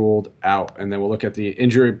 all ruled out. And then we'll look at the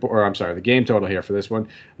the game total here for this one.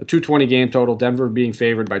 A 220 game total. Denver being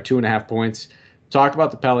favored by 2.5 points. Talk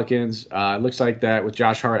about the Pelicans. It looks like that with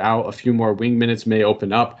Josh Hart out, a few more wing minutes may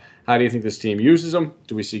open up. How do you think this team uses them?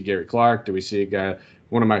 Do we see Gary Clark? Do we see a guy?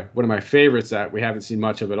 One of my favorites that we haven't seen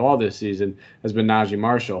much of at all this season has been Najee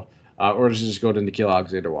Marshall. Or does it just go to Nickeil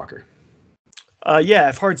Alexander-Walker?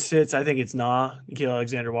 If Hart sits, I think it's Nickeil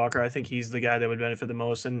Alexander-Walker. I think he's the guy that would benefit the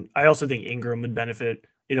most, and I also think Ingram would benefit,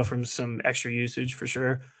 from some extra usage for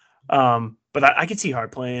sure. But I could see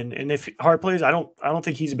Hart playing, and if Hart plays, I don't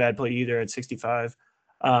think he's a bad play either at 65.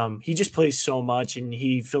 He just plays so much, and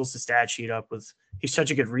he fills the stat sheet up with. He's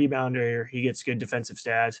such a good rebounder. He gets good defensive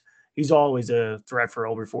stats. He's always a threat for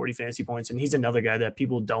over 40 fantasy points, and he's another guy that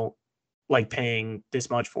people don't like paying this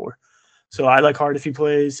much for. So I like Hart if he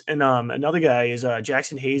plays. And another guy is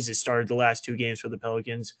Jackson Hayes has started the last 2 games for the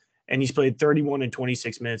Pelicans, and he's played 31 and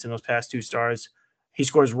 26 minutes in those past 2 starts. He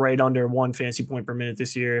scores right under 1 fantasy point per minute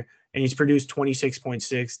this year, and he's produced 26.6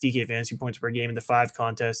 DK fantasy points per game in the 5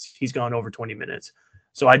 contests. He's gone over 20 minutes.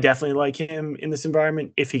 So I definitely like him in this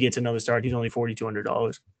environment. If he gets another start, he's only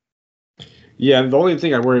 $4,200. Yeah, and the only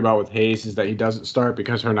thing I worry about with Hayes is that he doesn't start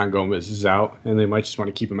because Hernan-Gomez is out, and they might just want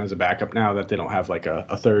to keep him as a backup now that they don't have like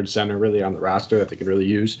a third center really on the roster that they could really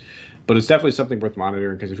use. But it's definitely something worth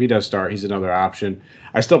monitoring because if he does start, he's another option.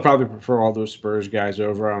 I still probably prefer all those Spurs guys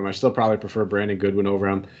over him. I still probably prefer Brandon Goodwin over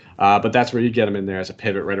him. But that's where you get him in there as a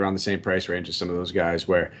pivot right around the same price range as some of those guys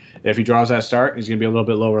where if he draws that start, he's going to be a little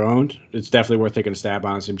bit lower owned. It's definitely worth taking a stab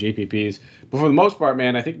on some GPPs. But for the most part,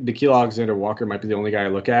 man, I think Nickeil Alexander-Walker might be the only guy I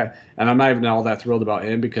look at. And I'm not even all that thrilled about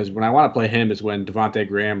him because when I want to play him is when Devontae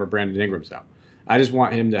Graham or Brandon Ingram's out. I just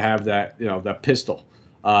want him to have that, that pistol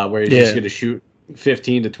where he's just going to shoot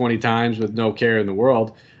 15 to 20 times with no care in the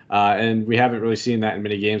world. And we haven't really seen that in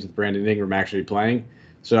many games with Brandon Ingram actually playing.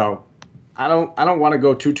 So I don't want to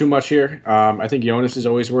go too much here. I think Jonas is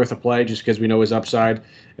always worth a play just because we know his upside.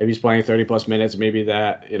 If he's playing 30 plus minutes, maybe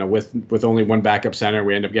that, with only one backup center,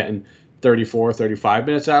 we end up getting 34, 35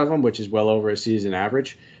 minutes out of him, which is well over a season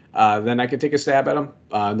average. Then I could take a stab at him.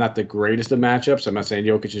 Not the greatest of matchups. I'm not saying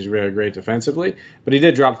Jokic is really great defensively, but he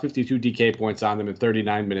did drop 52 DK points on them in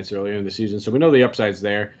 39 minutes earlier in the season. So we know the upside's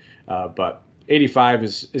there. But 85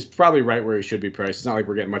 is probably right where he should be priced. It's not like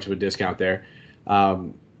we're getting much of a discount there.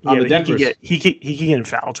 The Denver, he could get in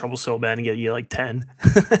foul trouble so bad and get you like 10.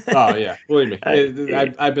 Oh yeah, believe me,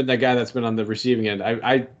 I've been that guy that's been on the receiving end.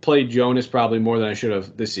 I played Jonas probably more than I should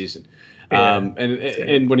have this season.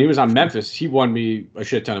 And when he was on Memphis, he won me a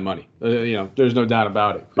shit ton of money. There's no doubt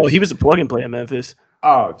about it. Oh, he was a plug and play at Memphis.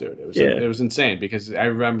 Oh, dude, it was insane because I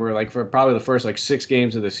remember like for probably the first like 6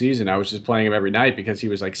 games of the season, I was just playing him every night because he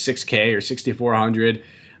was like 6K or 6,400.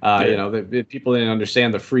 The people didn't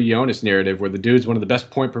understand the free Jonas narrative where the dude's one of the best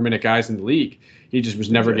point per minute guys in the league. He just was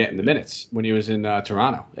never getting the minutes when he was in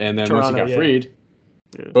Toronto. And then once he got freed,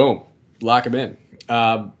 boom, lock him in.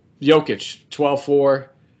 Jokic, 12-4.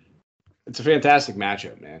 It's a fantastic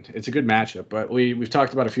matchup, man. It's a good matchup, but we've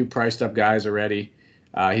talked about a few priced up guys already.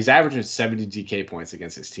 He's averaging 70 DK points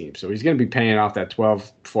against his team, so he's going to be paying off that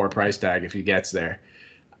 12-4 price tag if he gets there.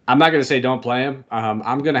 I'm not going to say don't play him.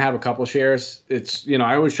 I'm going to have a couple shares. It's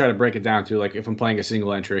I always try to break it down to like if I'm playing a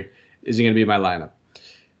single entry, is he going to be in my lineup?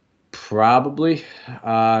 Probably.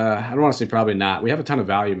 I don't want to say probably not. We have a ton of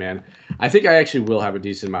value, man. I think I actually will have a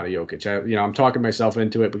decent amount of Jokic. I'm talking myself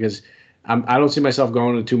into it because I don't see myself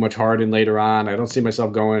going to too much Harden later on. I don't see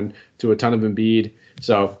myself going to a ton of Embiid.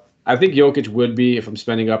 So I think Jokic would be, if I'm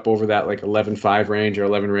spending up over that like 11.5 range or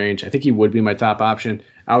 11 range, I think he would be my top option.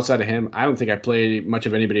 Outside of him, I don't think I play much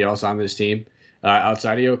of anybody else on this team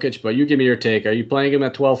outside of Jokic. But you give me your take. Are you playing him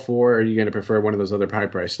at 12-4 or are you going to prefer one of those other high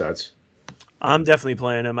price studs? I'm definitely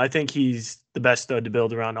playing him. I think he's the best stud to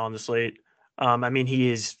build around on the slate.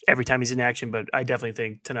 He is every time he's in action, but I definitely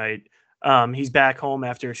think tonight he's back home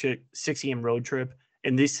after a 6-game road trip.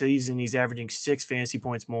 And this season, he's averaging 6 fantasy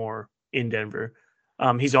points more in Denver.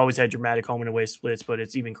 He's always had dramatic home and away splits, but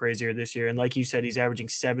it's even crazier this year. And like you said, he's averaging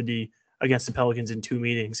 70 against the Pelicans in 2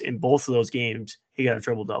 meetings. In both of those games, he got a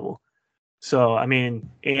triple-double. So, and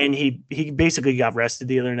he basically got rested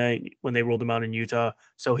the other night when they rolled him out in Utah.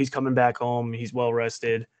 So he's coming back home. He's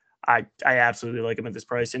well-rested. I absolutely like him at this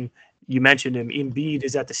price. And you mentioned him. Embiid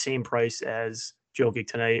is at the same price as Jokic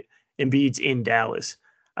tonight. Embiid's in Dallas.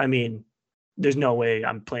 There's no way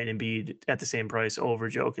I'm playing Embiid at the same price over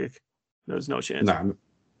Jokic. There's no chance. No,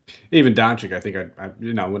 even Doncic, I think,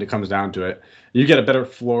 when it comes down to it, you get a better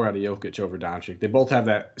floor out of Jokic over Doncic. They both have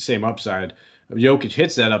that same upside. Jokic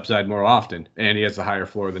hits that upside more often, and he has a higher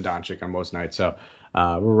floor than Doncic on most nights. So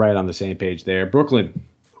we're right on the same page there. Brooklyn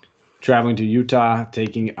traveling to Utah,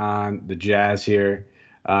 taking on the Jazz here.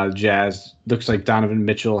 Jazz looks like Donovan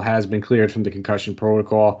Mitchell has been cleared from the concussion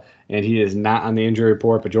protocol, and he is not on the injury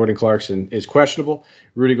report, but Jordan Clarkson is questionable.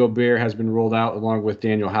 Rudy Gobert has been ruled out along with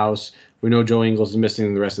Daniel House. We know Joe Ingles is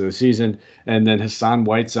missing the rest of the season. And then Hassan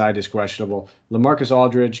Whiteside is questionable. LaMarcus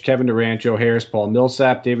Aldridge, Kevin Durant, Joe Harris, Paul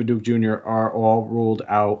Millsap, David Duke Jr. are all ruled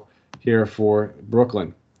out here for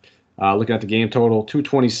Brooklyn. Looking at the game total,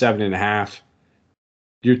 227.5.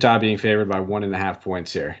 Utah being favored by 1.5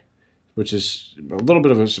 points here, which is a little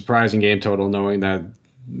bit of a surprising game total, knowing that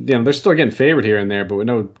they're still getting favored here and there, but we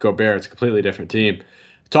know Gobert, it's a completely different team.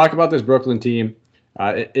 Talk about this Brooklyn team.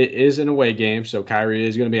 It is an away game, so Kyrie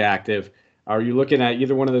is going to be active. Are you looking at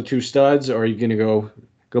either one of the two studs, or are you going to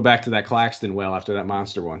go back to that Claxton well after that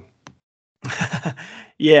monster one?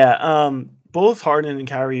 Both Harden and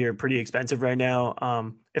Kyrie are pretty expensive right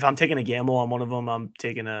now. If I'm taking a gamble on one of them, I'm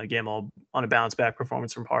taking a gamble on a bounce back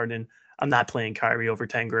performance from Harden. I'm not playing Kyrie over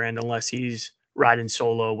 10 grand unless he's riding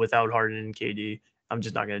solo without Harden and KD. I'm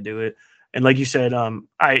just not going to do it. And like you said,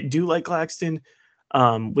 I do like Claxton.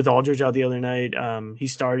 With Aldridge out the other night, he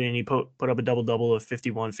started and he put up a double-double of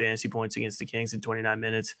 51 fantasy points against the Kings in 29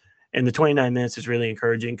 minutes. And the 29 minutes is really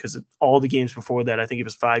encouraging because all the games before that, I think it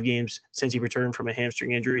was 5 games since he returned from a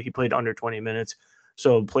hamstring injury, he played under 20 minutes.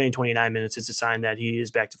 So playing 29 minutes is a sign that he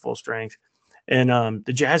is back to full strength. And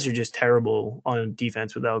the Jazz are just terrible on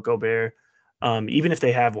defense without Gobert. Even if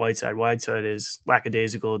they have Whiteside is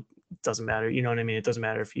lackadaisical. It doesn't matter. You know what I mean? It doesn't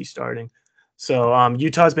matter if he's starting. So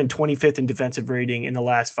Utah's been 25th in defensive rating in the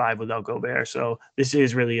last 5 without Gobert. So this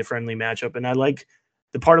is really a friendly matchup. And I like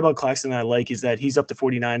the part about Claxton I like is that he's up to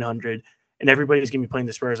 4,900 and everybody's going to be playing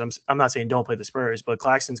the Spurs. I'm not saying don't play the Spurs, but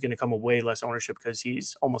Claxton's going to come with way less ownership because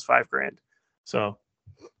he's almost $5,000. So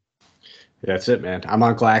that's it, man. I'm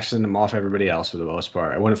on Claxton. I'm off everybody else for the most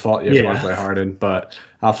part. I wouldn't fault you if you want to play Harden, but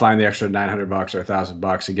I'll find the extra $900 or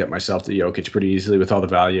 $1,000 and get myself to Jokic pretty easily with all the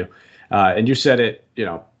value. And you said it,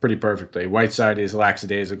 pretty perfectly. Whiteside is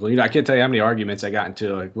lackadaisical. I can't tell you how many arguments I got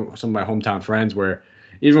into like some of my hometown friends where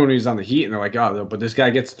even when he was on the Heat and they're like, oh, but this guy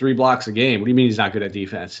gets 3 blocks a game. What do you mean he's not good at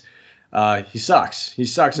defense? He sucks. He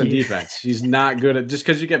sucks on defense. He's not good at just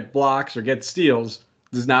because you get blocks or get steals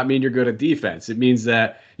does not mean you're good at defense. It means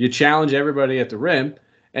that you challenge everybody at the rim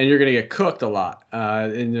and you're going to get cooked a lot.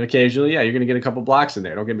 And occasionally, you're going to get a couple blocks in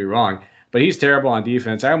there. Don't get me wrong. But he's terrible on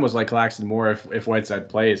defense. I almost like Claxton more if Whiteside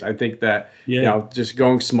plays. I think that, just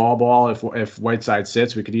going small ball, if Whiteside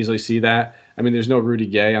sits, we could easily see that. I mean, there's no Rudy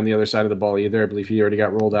Gay on the other side of the ball either. I believe he already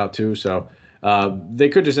got rolled out too. So they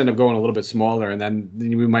could just end up going a little bit smaller, and then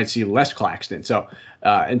we might see less Claxton. So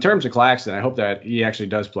in terms of Claxton, I hope that he actually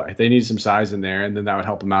does play. They need some size in there, and then that would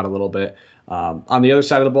help him out a little bit. On the other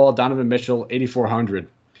side of the ball, Donovan Mitchell, 8,400.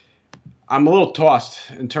 I'm a little tossed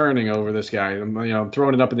and turning over this guy. I'm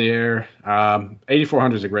throwing it up in the air.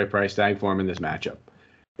 8,400 is a great price tag for him in this matchup.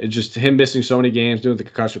 It's just him missing so many games, doing the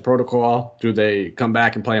concussion protocol. Do they come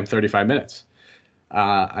back and play him 35 minutes?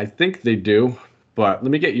 I think they do, but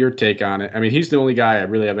let me get your take on it. I mean, he's the only guy I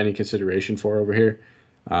really have any consideration for over here.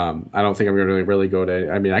 I don't think I'm going to really go to.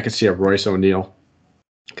 I mean, I could see a Royce O'Neal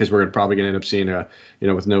because we're probably going to end up seeing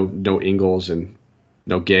with no Ingles and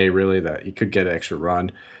no Gay really, that he could get an extra run,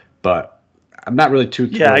 but I'm not really too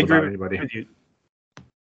thrilled about anybody.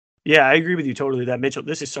 Yeah, I agree with you totally that Mitchell,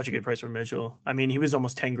 this is such a good price for Mitchell. I mean, he was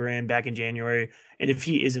almost $10,000 back in January. And if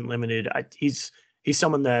he isn't limited, he's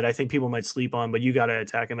someone that I think people might sleep on, but you got to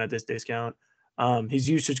attack him at this discount. His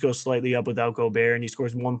usage goes slightly up without Gobert, and he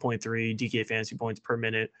scores 1.3 DK fantasy points per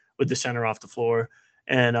minute with the center off the floor.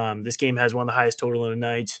 And this game has one of the highest total in the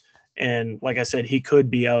night. And like I said, he could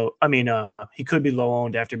be out. I mean, he could be low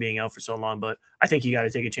owned after being out for so long, but I think you got to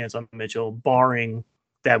take a chance on Mitchell, barring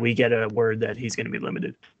that we get a word that he's going to be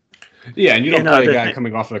limited. Yeah, and you don't play a guy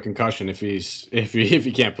coming off of a concussion if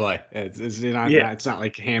he can't play. It's not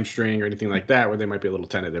like hamstring or anything like that where they might be a little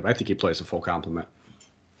tentative. I think he plays a full complement.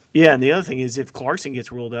 Yeah, and the other thing is if Clarkson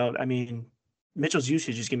gets ruled out, I mean, Mitchell's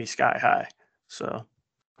usage is going to be sky high. So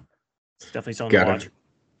it's definitely something to watch.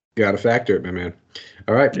 Got to factor it, my man.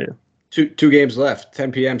 All right. Yeah. Two games left.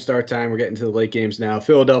 10 p.m. start time. We're getting to the late games now.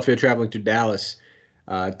 Philadelphia traveling to Dallas,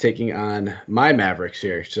 taking on my Mavericks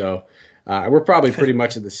here. So we're probably pretty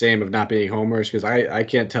much the same of not being homers because I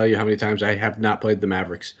can't tell you how many times I have not played the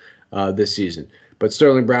Mavericks this season. But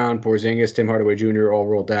Sterling Brown, Porzingis, Tim Hardaway Jr. all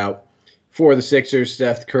rolled out. For the Sixers,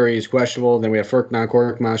 Steph Curry is questionable. Then we have Furkan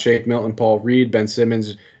Korkmaz, Shake Milton, Paul Reed, Ben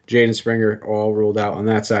Simmons, Jaden Springer all ruled out on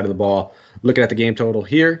that side of the ball. Looking at the game total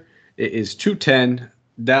here, it is 210.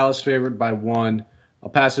 Dallas favored by 1. I'll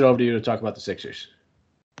pass it over to you to talk about the Sixers.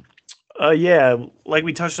 Yeah, like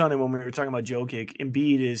we touched on it when we were talking about Jokic,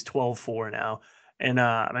 Embiid is 12-4 now. And,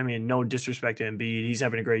 I mean, no disrespect to Embiid. He's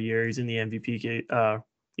having a great year. He's in the MVP,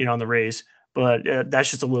 on the race. But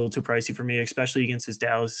that's just a little too pricey for me, especially against this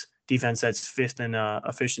Dallas defense that's 5th in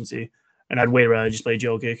efficiency. And I'd way rather just play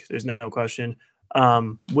Jokic. There's no question.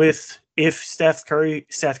 If Steph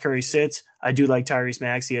Curry sits, I do like Tyrese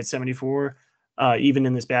Maxey at 74. Even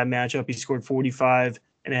in this bad matchup, he scored 45.5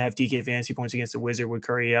 DK fantasy points against the Wizard with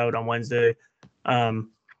Curry out on Wednesday. And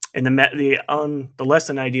the less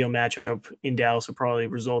than ideal matchup in Dallas would probably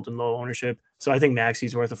result in low ownership. So I think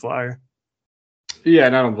Maxey's worth a flyer. Yeah,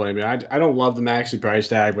 and I don't blame you. I don't love the Maxey price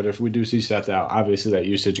tag, but if we do see Seth out, obviously that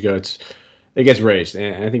usage gets raised.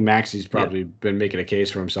 And I think Maxey's probably been making a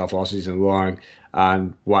case for himself all season long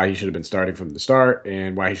on why he should have been starting from the start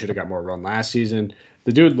and why he should have got more run last season.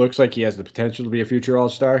 The dude looks like he has the potential to be a future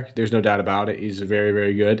All-Star. There's no doubt about it. He's very,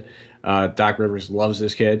 very good. Doc Rivers loves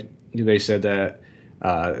this kid. They said that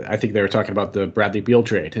I think they were talking about the Bradley Beal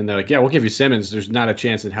trade. And they're like, yeah, we'll give you Simmons. There's not a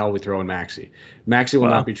chance in hell we throw in Maxey. Maxey will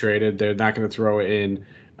not be traded. They're not going to throw in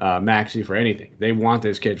Maxey for anything. They want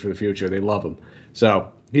this kid for the future. They love him.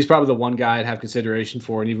 So he's probably the one guy I'd have consideration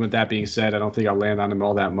for. And even with that being said, I don't think I'll land on him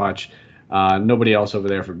all that much. Nobody else over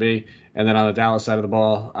there for me. And then on the Dallas side of the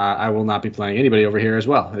ball, I will not be playing anybody over here as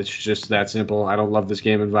well. It's just that simple. I don't love this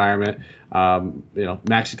game environment.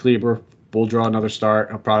 Maxi Kleber, We'll draw another start.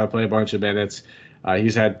 He'll probably play a bunch of minutes.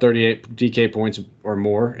 He's had 38 DK points or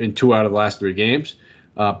more in 2 out of the last 3 games.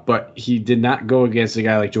 But he did not go against a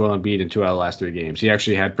guy like Joel Embiid in 2 out of the last 3 games. He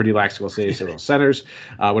actually had pretty lackluster several centers.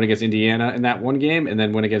 Went against Indiana in that one game, and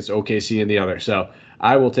then went against OKC in the other. So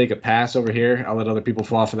I will take a pass over here. I'll let other people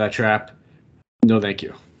fall for that trap. No, thank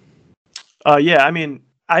you. Yeah, I mean,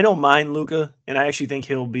 I don't mind Luka, and I actually think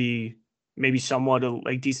he'll be maybe somewhat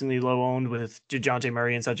like decently low owned with DeJounte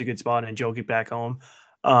Murray in such a good spot and Jokic back home.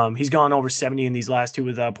 He's gone over 70 in these last 2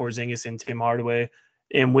 with Porzingis and Tim Hardaway.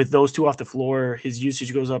 And with those 2 off the floor, his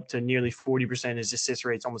usage goes up to nearly 40%. His assist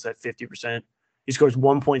rate's almost at 50%. He scores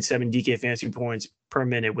 1.7 DK fantasy points per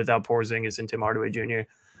minute without Porzingis and Tim Hardaway Jr.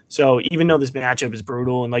 So even though this matchup is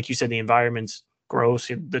brutal, and like you said, the environment's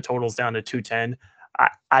gross, the total's down to 210,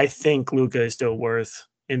 I think Luka is still worth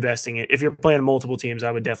investing in. If you're playing multiple teams,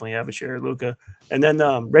 I would definitely have a share of Luka. And then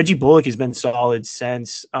Reggie Bullock has been solid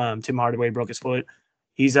since Tim Hardaway broke his foot.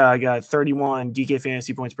 He's got 31 DK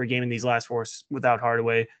fantasy points per game in these last 4 without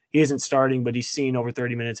Hardaway. He isn't starting, but he's seen over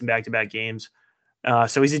 30 minutes in back-to-back games.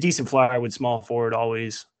 So he's a decent flyer with small forward,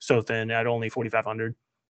 always so thin at only 4,500.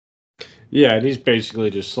 Yeah, and he's basically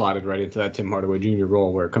just slotted right into that Tim Hardaway Jr.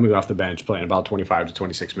 role where coming off the bench, playing about 25 to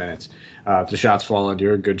 26 minutes. If the shots fall into,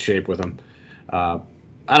 you're in good shape with him. I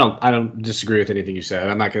don't disagree with anything you said.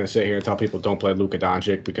 I'm not going to sit here and tell people don't play Luka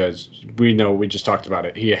Doncic because we know, we just talked about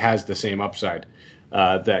it. He has the same upside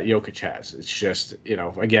that Jokic has. It's just,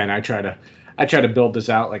 again, I try to build this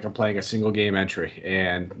out like I'm playing a single game entry.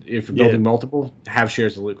 And if you're building multiple, have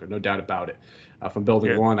shares of Luka, no doubt about it. If I'm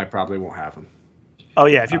building one, I probably won't have him. Oh,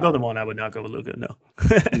 yeah. If you're building one, I would not go with Luka. No.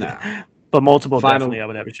 No. But multiple, definitely, I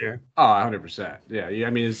would have a share. Oh, 100%. Yeah. I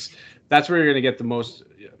mean, that's where you're going to get the most.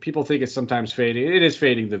 People think it's sometimes fading. It is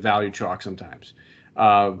fading the value chalk sometimes.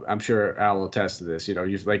 I'm sure Al will attest to this.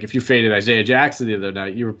 If you faded Isaiah Jackson the other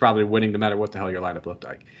night, you were probably winning no matter what the hell your lineup looked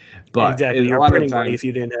like. But exactly, you're printing money if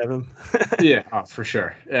you didn't have him. Yeah, for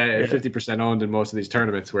sure. 50% owned in most of these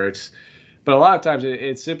tournaments where it's. But a lot of times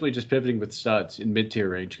it's simply just pivoting with studs in mid-tier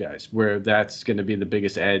range guys, where that's going to be the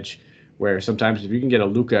biggest edge. Where sometimes if you can get a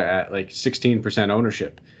Luka at like 16%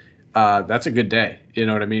 ownership, that's a good day. You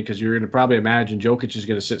know what I mean? Because you're going to probably imagine Jokic is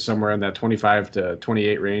going to sit somewhere in that 25 to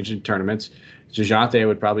 28 range in tournaments. DeJounte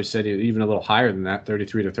would probably sit even a little higher than that,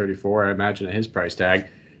 33 to 34, I imagine, at his price tag.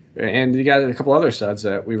 And you got a couple other studs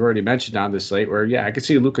that we've already mentioned on this slate where, I could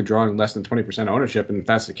see Luka drawing less than 20% ownership. And if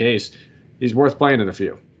that's the case, he's worth playing in a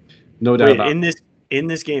few. No doubt about it. In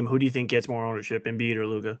this game, who do you think gets more ownership, Embiid or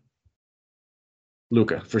Luka?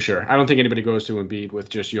 Luka, for sure. I don't think anybody goes to Embiid with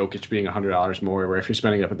just Jokic being $100 more, where if you're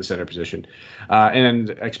spending up at the center position.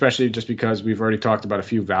 And especially just because we've already talked about a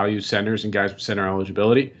few value centers and guys with center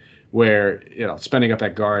eligibility, where spending up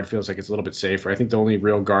at guard feels like it's a little bit safer. I think the only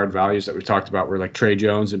real guard values that we talked about were like Trey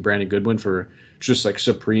Jones and Brandon Goodwin for just like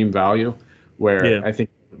supreme value, where I think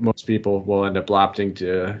most people will end up opting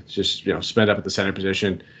to just spend up at the center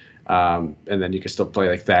position. And then you can still play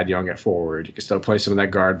like Thad Young at forward. You can still play some of that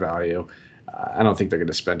guard value. I don't think they're going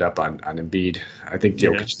to spend up on Embiid. I think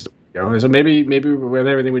Jokic. So maybe with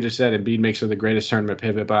everything we just said, Embiid makes it the greatest tournament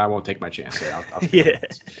pivot, but I won't take my chance there. I'll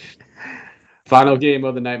Final game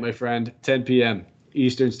of the night, my friend. 10 p.m.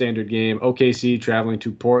 Eastern Standard game. OKC traveling to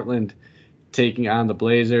Portland, taking on the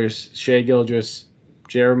Blazers. Shai Gilgeous,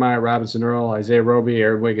 Jeremiah Robinson-Earl, Isaiah Roby,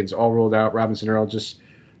 Aaron Wiggins all rolled out. Robinson-Earl just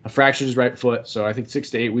fractured his right foot, so I think 6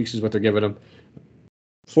 to 8 weeks is what they're giving him.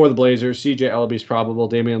 For the Blazers, CJ Ellaby's probable.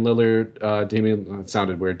 Damian Lillard, that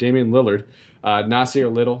sounded weird. Damian Lillard, Nasir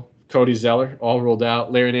Little, Cody Zeller, all rolled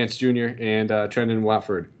out. Larry Nance Jr. and Trendon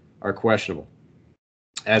Watford are questionable.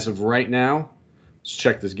 As of right now, let's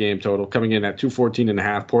check this game total. Coming in at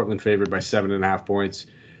 214.5. Portland favored by 7.5 points.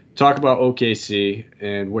 Talk about OKC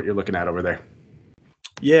and what you're looking at over there.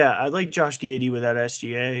 Yeah, I like Josh Giddey with that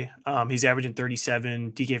SGA. He's averaging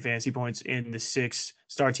 37 DK fantasy points in the 6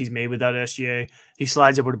 starts he's made without SGA. He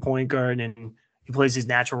slides over to point guard and he plays his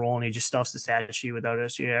natural role and he just stuffs the stat sheet without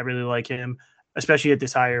SGA. I really like him, especially at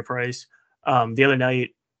this higher price. The other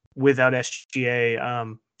night without SGA,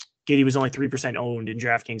 Giddey was only 3% owned in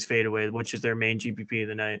DraftKings fadeaway, which is their main GPP of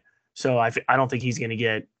the night. So I don't think he's going to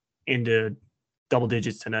get into double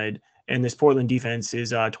digits tonight. And this Portland defense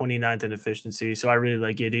is 29th in efficiency. So I really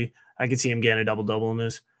like Giddey. I could see him getting a double-double in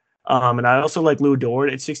this. And I also like Lou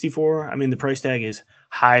Dort at 64. I mean, the price tag is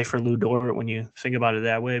high for Lou Dort when you think about it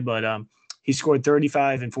that way. But he scored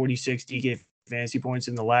 35 and 46 DK fantasy points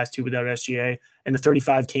in the last 2 without SGA. And the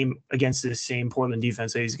 35 came against this same Portland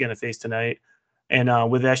defense that he's going to face tonight. And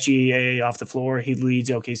with SGA off the floor, he leads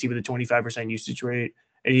OKC with a 25% usage rate.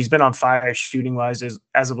 And he's been on fire shooting-wise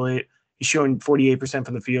as of late. He's showing 48%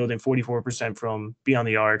 from the field and 44% from beyond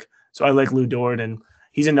the arc. So I like Lou Dort, and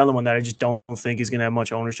he's another one that I just don't think is going to have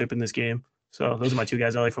much ownership in this game. So those are my two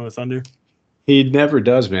guys I like from the Thunder. He never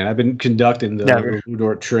does, man. I've been conducting the Lou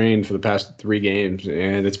Dort train for the past 3 games,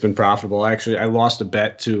 and it's been profitable. Actually, I lost a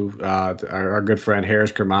bet to our good friend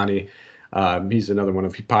Harris Kermani. He's another one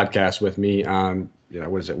of he podcasts with me on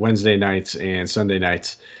Wednesday nights and Sunday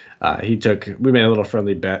nights. We made a little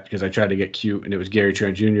friendly bet because I tried to get cute, and it was Gary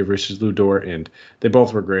Trent Jr. versus Lou Dort, and they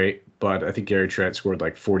both were great. But I think Gary Trent scored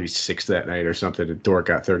like 46 that night or something, and Dort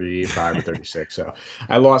got 35 or 36. So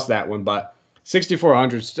I lost that one, but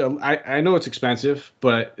 6,400 still. I know it's expensive,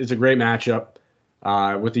 but it's a great matchup.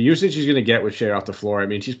 With the usage he's going to get with Shea off the floor, I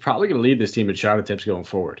mean, he's probably going to lead this team in shot attempts going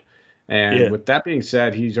forward. And with that being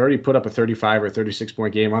said, he's already put up a 35 or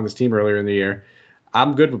 36-point game on this team earlier in the year.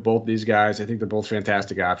 I'm good with both these guys. I think they're both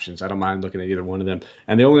fantastic options. I don't mind looking at either one of them.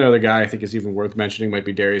 And the only other guy I think is even worth mentioning might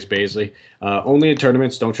be Darius Bazley. Only in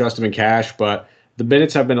tournaments, don't trust him in cash, but the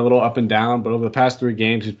minutes have been a little up and down. But over the past 3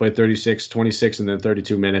 games, he's played 36, 26, and then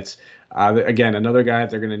 32 minutes. Again, another guy that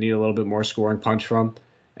they're going to need a little bit more scoring punch from.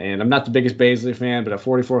 And I'm not the biggest Bazley fan, but at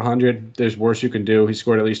 4,400, there's worse you can do. He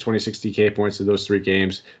scored at least 26 DK points in those 3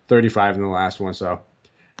 games, 35 in the last one. So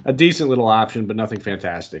a decent little option, but nothing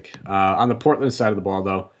fantastic. On the Portland side of the ball,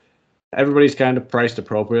 though, everybody's kind of priced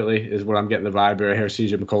appropriately is what I'm getting the vibe here. I hear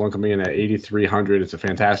CJ McCollum coming in at 8,300. It's a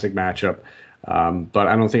fantastic matchup. But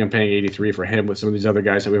I don't think I'm paying 83 for him with some of these other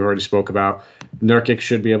guys that we've already spoke about. Nurkic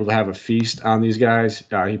should be able to have a feast on these guys.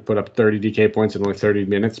 He put up 30 DK points in only 30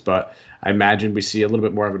 minutes, but I imagine we see a little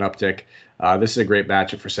bit more of an uptick. This is a great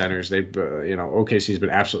matchup for centers. OKC's been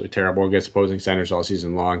absolutely terrible against opposing centers all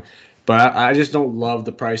season long. But I just don't love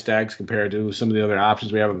the price tags compared to some of the other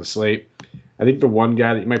options we have on the slate. I think the one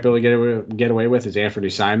guy that you might be able to get away with is Anthony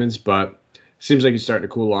Simons, but seems like he's starting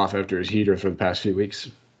to cool off after his heater for the past few weeks.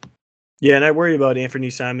 Yeah, and I worry about Anthony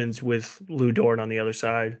Simons with Lou Dort on the other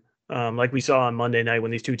side. Like we saw on Monday night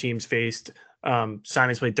when these two teams faced,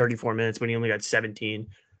 Simons played 34 minutes, but he only got 17.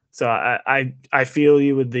 So I feel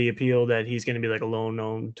you with the appeal that he's going to be like a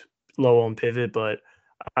low-owned pivot, but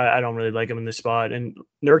I don't really like him in this spot. And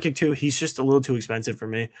Nurkic, too, he's just a little too expensive for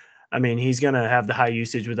me. I mean, he's going to have the high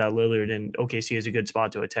usage without Lillard, and OKC is a good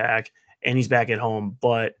spot to attack, and he's back at home.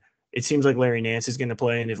 But it seems like Larry Nance is going to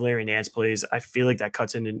play, and if Larry Nance plays, I feel like that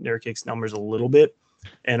cuts into Nurkic's numbers a little bit,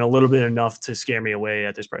 and a little bit enough to scare me away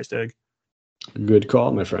at this price tag. Good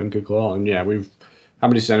call, my friend. Good call. And, yeah, how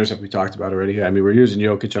many centers have we talked about already? I mean, we're using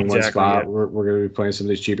Jokic on one spot. Yeah. We're going to be playing some of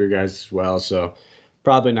these cheaper guys as well, so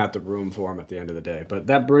probably not the room for him at the end of the day. But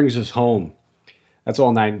that brings us home. That's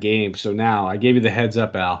all 9 games. So now I gave you the heads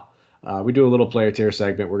up, Al. We do a little player tier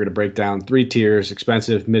segment. We're going to break down 3 tiers,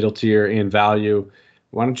 expensive, middle tier, and value.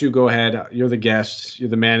 Why don't you go ahead? You're the guest. You're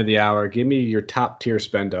the man of the hour. Give me your top tier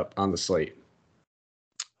spend up on the slate.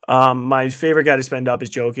 My favorite guy to spend up is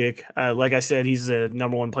Jokic. Like I said, he's the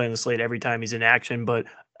number 1 play on the slate every time he's in action, but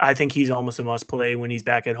I think he's almost a must play when he's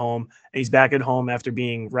back at home. And he's back at home after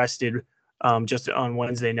being rested just on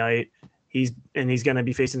Wednesday night. He's going to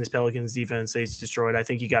be facing this Pelicans defense. He's destroyed. I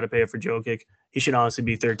think you got to pay it for Jokic. He should honestly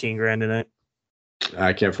be $13,000 tonight.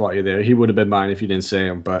 I can't fault you there. He would have been mine if you didn't say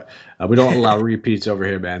him, but we don't allow repeats over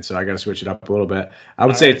here, man. So I got to switch it up a little bit. I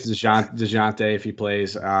would say it's DeJounte if he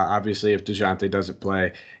plays. Obviously, if DeJounte doesn't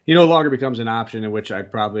play, he no longer becomes an option in which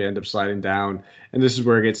I'd probably end up sliding down. And this is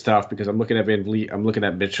where it gets tough because I'm looking at Van Vliet. I'm looking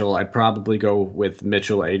at Mitchell. I'd probably go with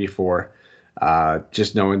Mitchell at 84,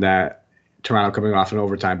 just knowing that Toronto coming off an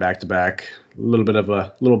overtime back-to-back. A little bit of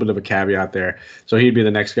a caveat there. So he'd be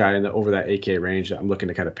the next guy over that 8K range that I'm looking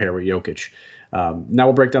to kind of pair with Jokic. Now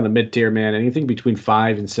we'll break down the mid-tier, man. Anything between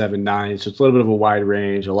 5 and 7.9. So it's a little bit of a wide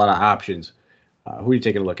range, a lot of options. Who are you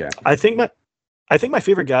taking a look at? I think my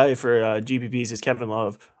favorite guy for GPPs is Kevin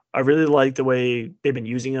Love. I really like the way they've been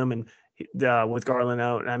using him, and with Garland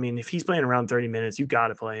out. I mean, if he's playing around 30 minutes, you've got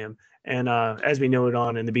to play him. And as we noted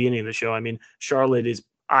on in the beginning of the show, I mean, Charlotte is,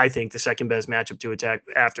 I think, the second best matchup to attack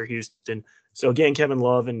after Houston. So again, Kevin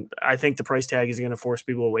Love, and I think the price tag is going to force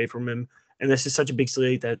people away from him. And this is such a big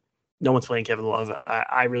slate that no one's playing Kevin Love.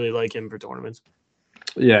 I really like him for tournaments.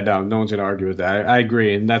 Yeah, no one's going to argue with that. I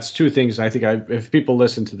agree. And that's 2 things I think if people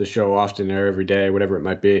listen to the show often or every day, whatever it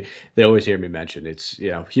might be, they always hear me mention. It's,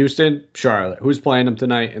 Houston, Charlotte. Who's playing them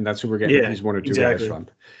tonight? And that's who we're getting these 1 or 2 guys from.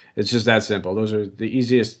 It's just that simple. Those are the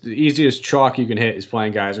easiest chalk you can hit is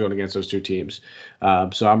playing guys going against those 2 teams.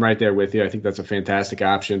 So I'm right there with you. I think that's a fantastic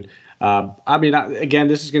option. Again,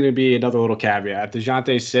 this is going to be another little caveat.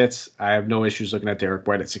 DeJounte sits. I have no issues looking at Derek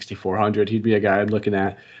White at 6,400. He'd be a guy I'm looking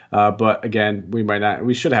at. But again,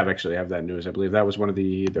 we should have that news. I believe that was one of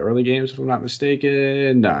the early games, if I'm not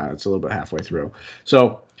mistaken. Nah, it's a little bit halfway through.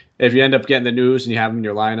 So if you end up getting the news and you have him in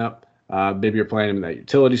your lineup, Maybe you're playing him in that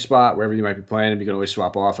utility spot, wherever you might be playing him. You can always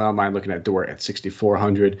swap off. I don't mind looking at Dort at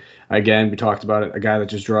 6,400. Again, we talked about it. A guy that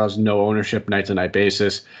just draws no ownership night-to-night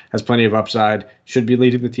basis, has plenty of upside, should be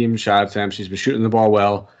leading the team in shot attempts. He's been shooting the ball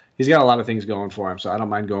well. He's got a lot of things going for him, so I don't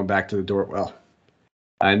mind going back to the Dort well.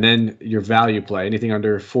 And then your value play, anything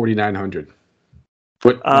under 4,900.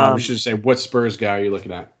 We should say, what Spurs guy are you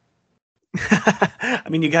looking at? I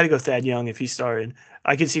mean, you got to go Thad Young if he's starting.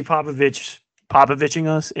 I can see Popovich-ing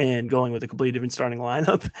us and going with a completely different starting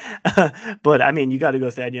lineup. But, I mean, you got to go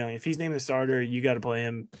Thad Young. If he's named the starter, you got to play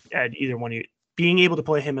him at either one of you. Being able to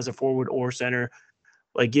play him as a forward or center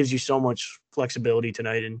gives you so much flexibility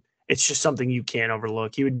tonight, and it's just something you can't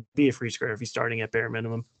overlook. He would be a free square if he's starting at bare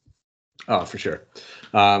minimum. Oh, for sure.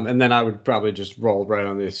 And then I would probably just roll right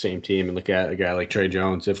on the same team and look at a guy like Trey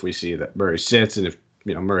Jones if we see that Murray sits, and if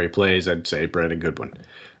Murray plays, I'd say Brandon Goodwin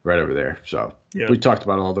right over there. So we talked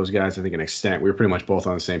about all those guys, I think, an extent. We were pretty much both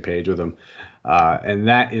on the same page with them. And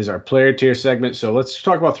that is our player tier segment. So let's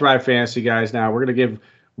talk about Thrive Fantasy, guys. Now we're going to give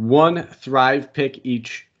one Thrive pick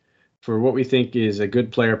each for what we think is a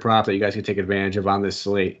good player prop that you guys can take advantage of on this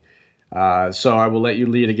slate. So I will let you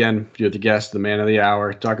lead again. You're the guest, the man of the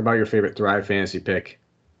hour. Talk about your favorite Thrive Fantasy pick.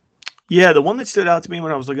 Yeah, the one that stood out to me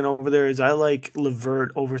when I was looking over there is I like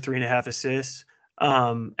LeVert over 3.5 assists.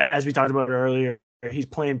 As we talked about earlier, he's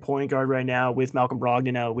playing point guard right now with Malcolm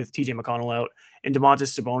Brogdon out, with TJ McConnell out, and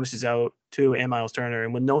Domantas Sabonis is out too, and Miles Turner.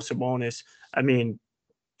 And with no Sabonis, I mean,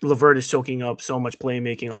 LeVert is soaking up so much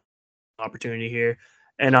playmaking opportunity here.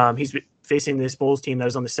 And he's facing this Bulls team that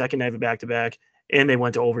was on the second night of a back-to-back, and they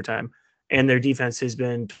went to overtime. And their defense has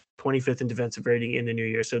been 25th in defensive rating in the new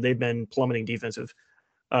year. So they've been plummeting defensively.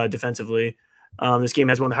 This game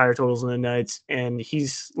has one of the higher totals in the nights, and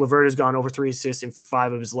LeVert has gone over 3 assists in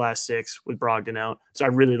 5 of his last 6 with Brogdon out. So I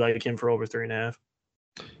really like him for over 3.5.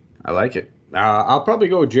 I like it. I'll probably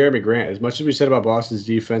go with Jeremy Grant. As much as we said about Boston's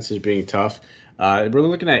defense as being tough, we're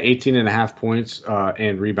looking at 18.5 points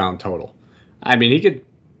and rebound total. I mean,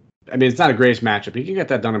 it's not a greatest matchup. He can get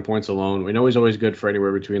that done in points alone. We know he's always good for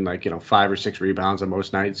anywhere between 5 or 6 rebounds on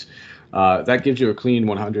most nights. That gives you a clean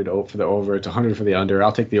 100 for the over. It's 100 for the under.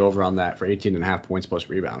 I'll take the over on that for 18.5 points plus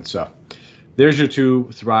rebounds. So there's your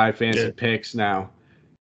 2 Thrive Fantasy picks. Now,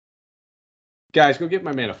 guys, go give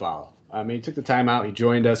my man a follow. I mean, he took the time out. He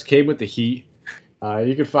joined us, came with the heat.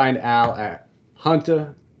 You can find Al at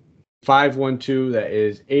Hunta512. That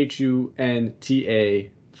is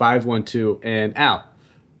HUNTA 512. And Al,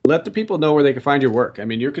 let the people know where they can find your work. I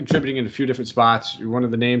mean, you're contributing in a few different spots. You're one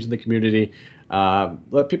of the names in the community.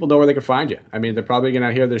 Let people know where they can find you. I mean, they're probably going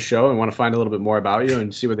to hear this show and want to find a little bit more about you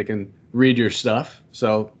and see where they can read your stuff.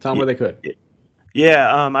 So tell them where they could.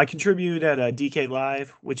 Yeah, I contribute at DK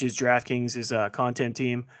Live, which is DraftKings' content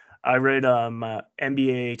team. I write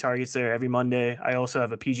NBA targets there every Monday. I also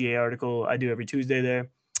have a PGA article I do every Tuesday there.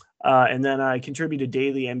 And then I contribute a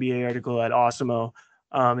daily NBA article at Awesemo.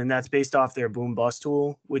 And that's based off their Boom Bust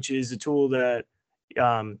tool, which is a tool that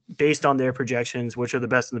based on their projections, which are the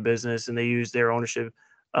best in the business, and they use their ownership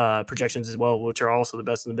projections as well, which are also the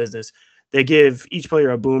best in the business. They give each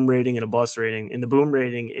player a boom rating and a bust rating. And the boom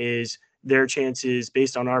rating is their chances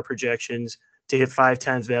based on our projections to hit 5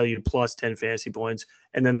 times value plus 10 fantasy points.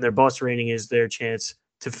 And then their bust rating is their chance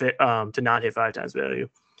to not hit 5 times value.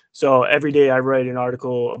 So every day I write an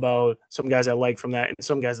article about some guys I like from that and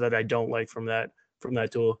some guys that I don't like from that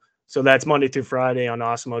tool. So that's Monday through Friday on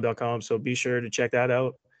awesemo.com. So be sure to check that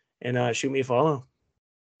out and shoot me a follow.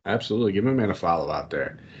 Absolutely. Give my man a follow out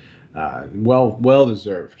there. Well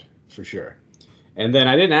deserved for sure. And then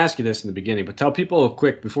I didn't ask you this in the beginning, but tell people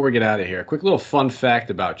before we get out of here, a quick little fun fact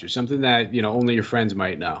about you, something that, only your friends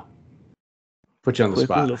might know. Put you on the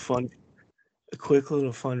spot. A quick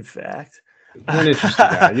little fun fact. You're an interesting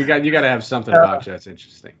guy. You got to have something about you that's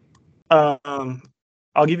interesting.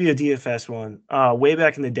 I'll give you a DFS one. Way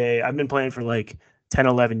back in the day, I've been playing for 10,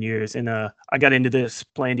 11 years, and I got into this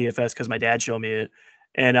playing DFS because my dad showed me it.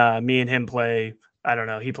 And me and him play, I don't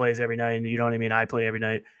know, he plays every night, and you know what I mean? I play every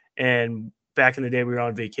night. And back in the day, we were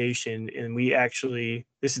on vacation, and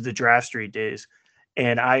this is the Draft Street days,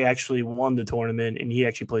 and I actually won the tournament, and he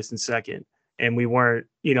actually placed in second. And we weren't,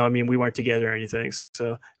 we weren't together or anything.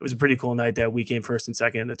 So it was a pretty cool night that we came first and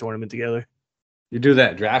second in the tournament together. You do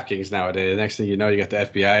that at DraftKings nowadays. The next thing you know, you got the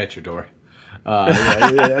FBI at your door.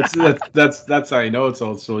 That's how you know it's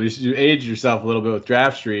old school. You age yourself a little bit with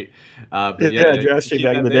Draft Street. Draft Street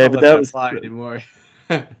back in the day, but that was anymore.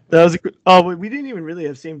 We didn't even really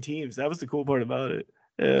have same teams. That was the cool part about it.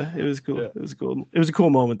 Yeah, it was cool. Yeah. It was cool. It was a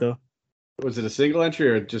cool moment though. Was it a single entry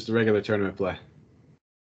or just a regular tournament play?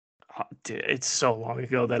 Oh, dude, it's so long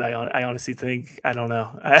ago that I honestly think I don't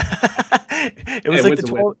know. It was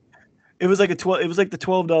It was like the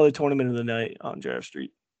 $12 tournament of the night on Draft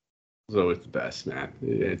Street. It was always the best, man.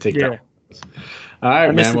 Yeah, take that. All right,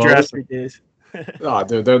 I miss man. the Draft Street days. Oh,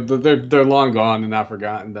 dude, they're long gone and not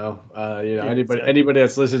forgotten, though. Anybody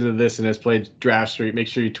that's listened to this and has played Draft Street, make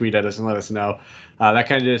sure you tweet at us and let us know. That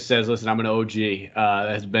kind of just says, listen, I'm an OG that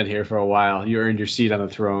has been here for a while. You earned your seat on the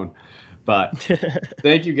throne. But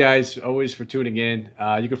thank you guys always for tuning in.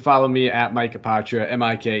 You can follow me at Mike Apotria,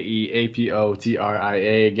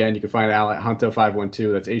 MikeApotria. Again, you can find Al at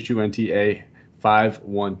Hunta512. That's HUNTA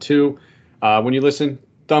 512. When you listen,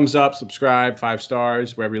 thumbs up, subscribe, 5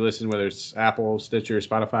 stars, wherever you listen, whether it's Apple, Stitcher,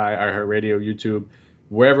 Spotify, iHeartRadio, YouTube,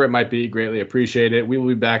 wherever it might be. Greatly appreciate it. We will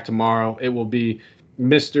be back tomorrow. It will be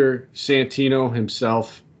Mr. Santino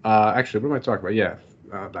himself. Actually, what am I talking about? Yeah,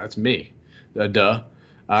 that's me. Duh.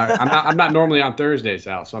 I'm not normally on Thursdays,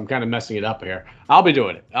 Al, so I'm kind of messing it up here. I'll be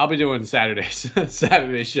doing it. I'll be doing Saturday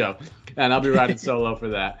show, and I'll be riding solo for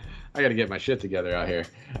that. I got to get my shit together out here.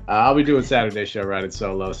 I'll be doing Saturday show riding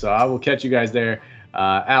solo, so I will catch you guys there.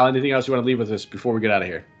 Al, anything else you want to leave with us before we get out of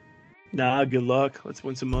here? Nah, good luck. Let's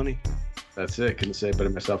win some money. That's it. Couldn't say it better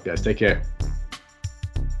myself, guys. Take care.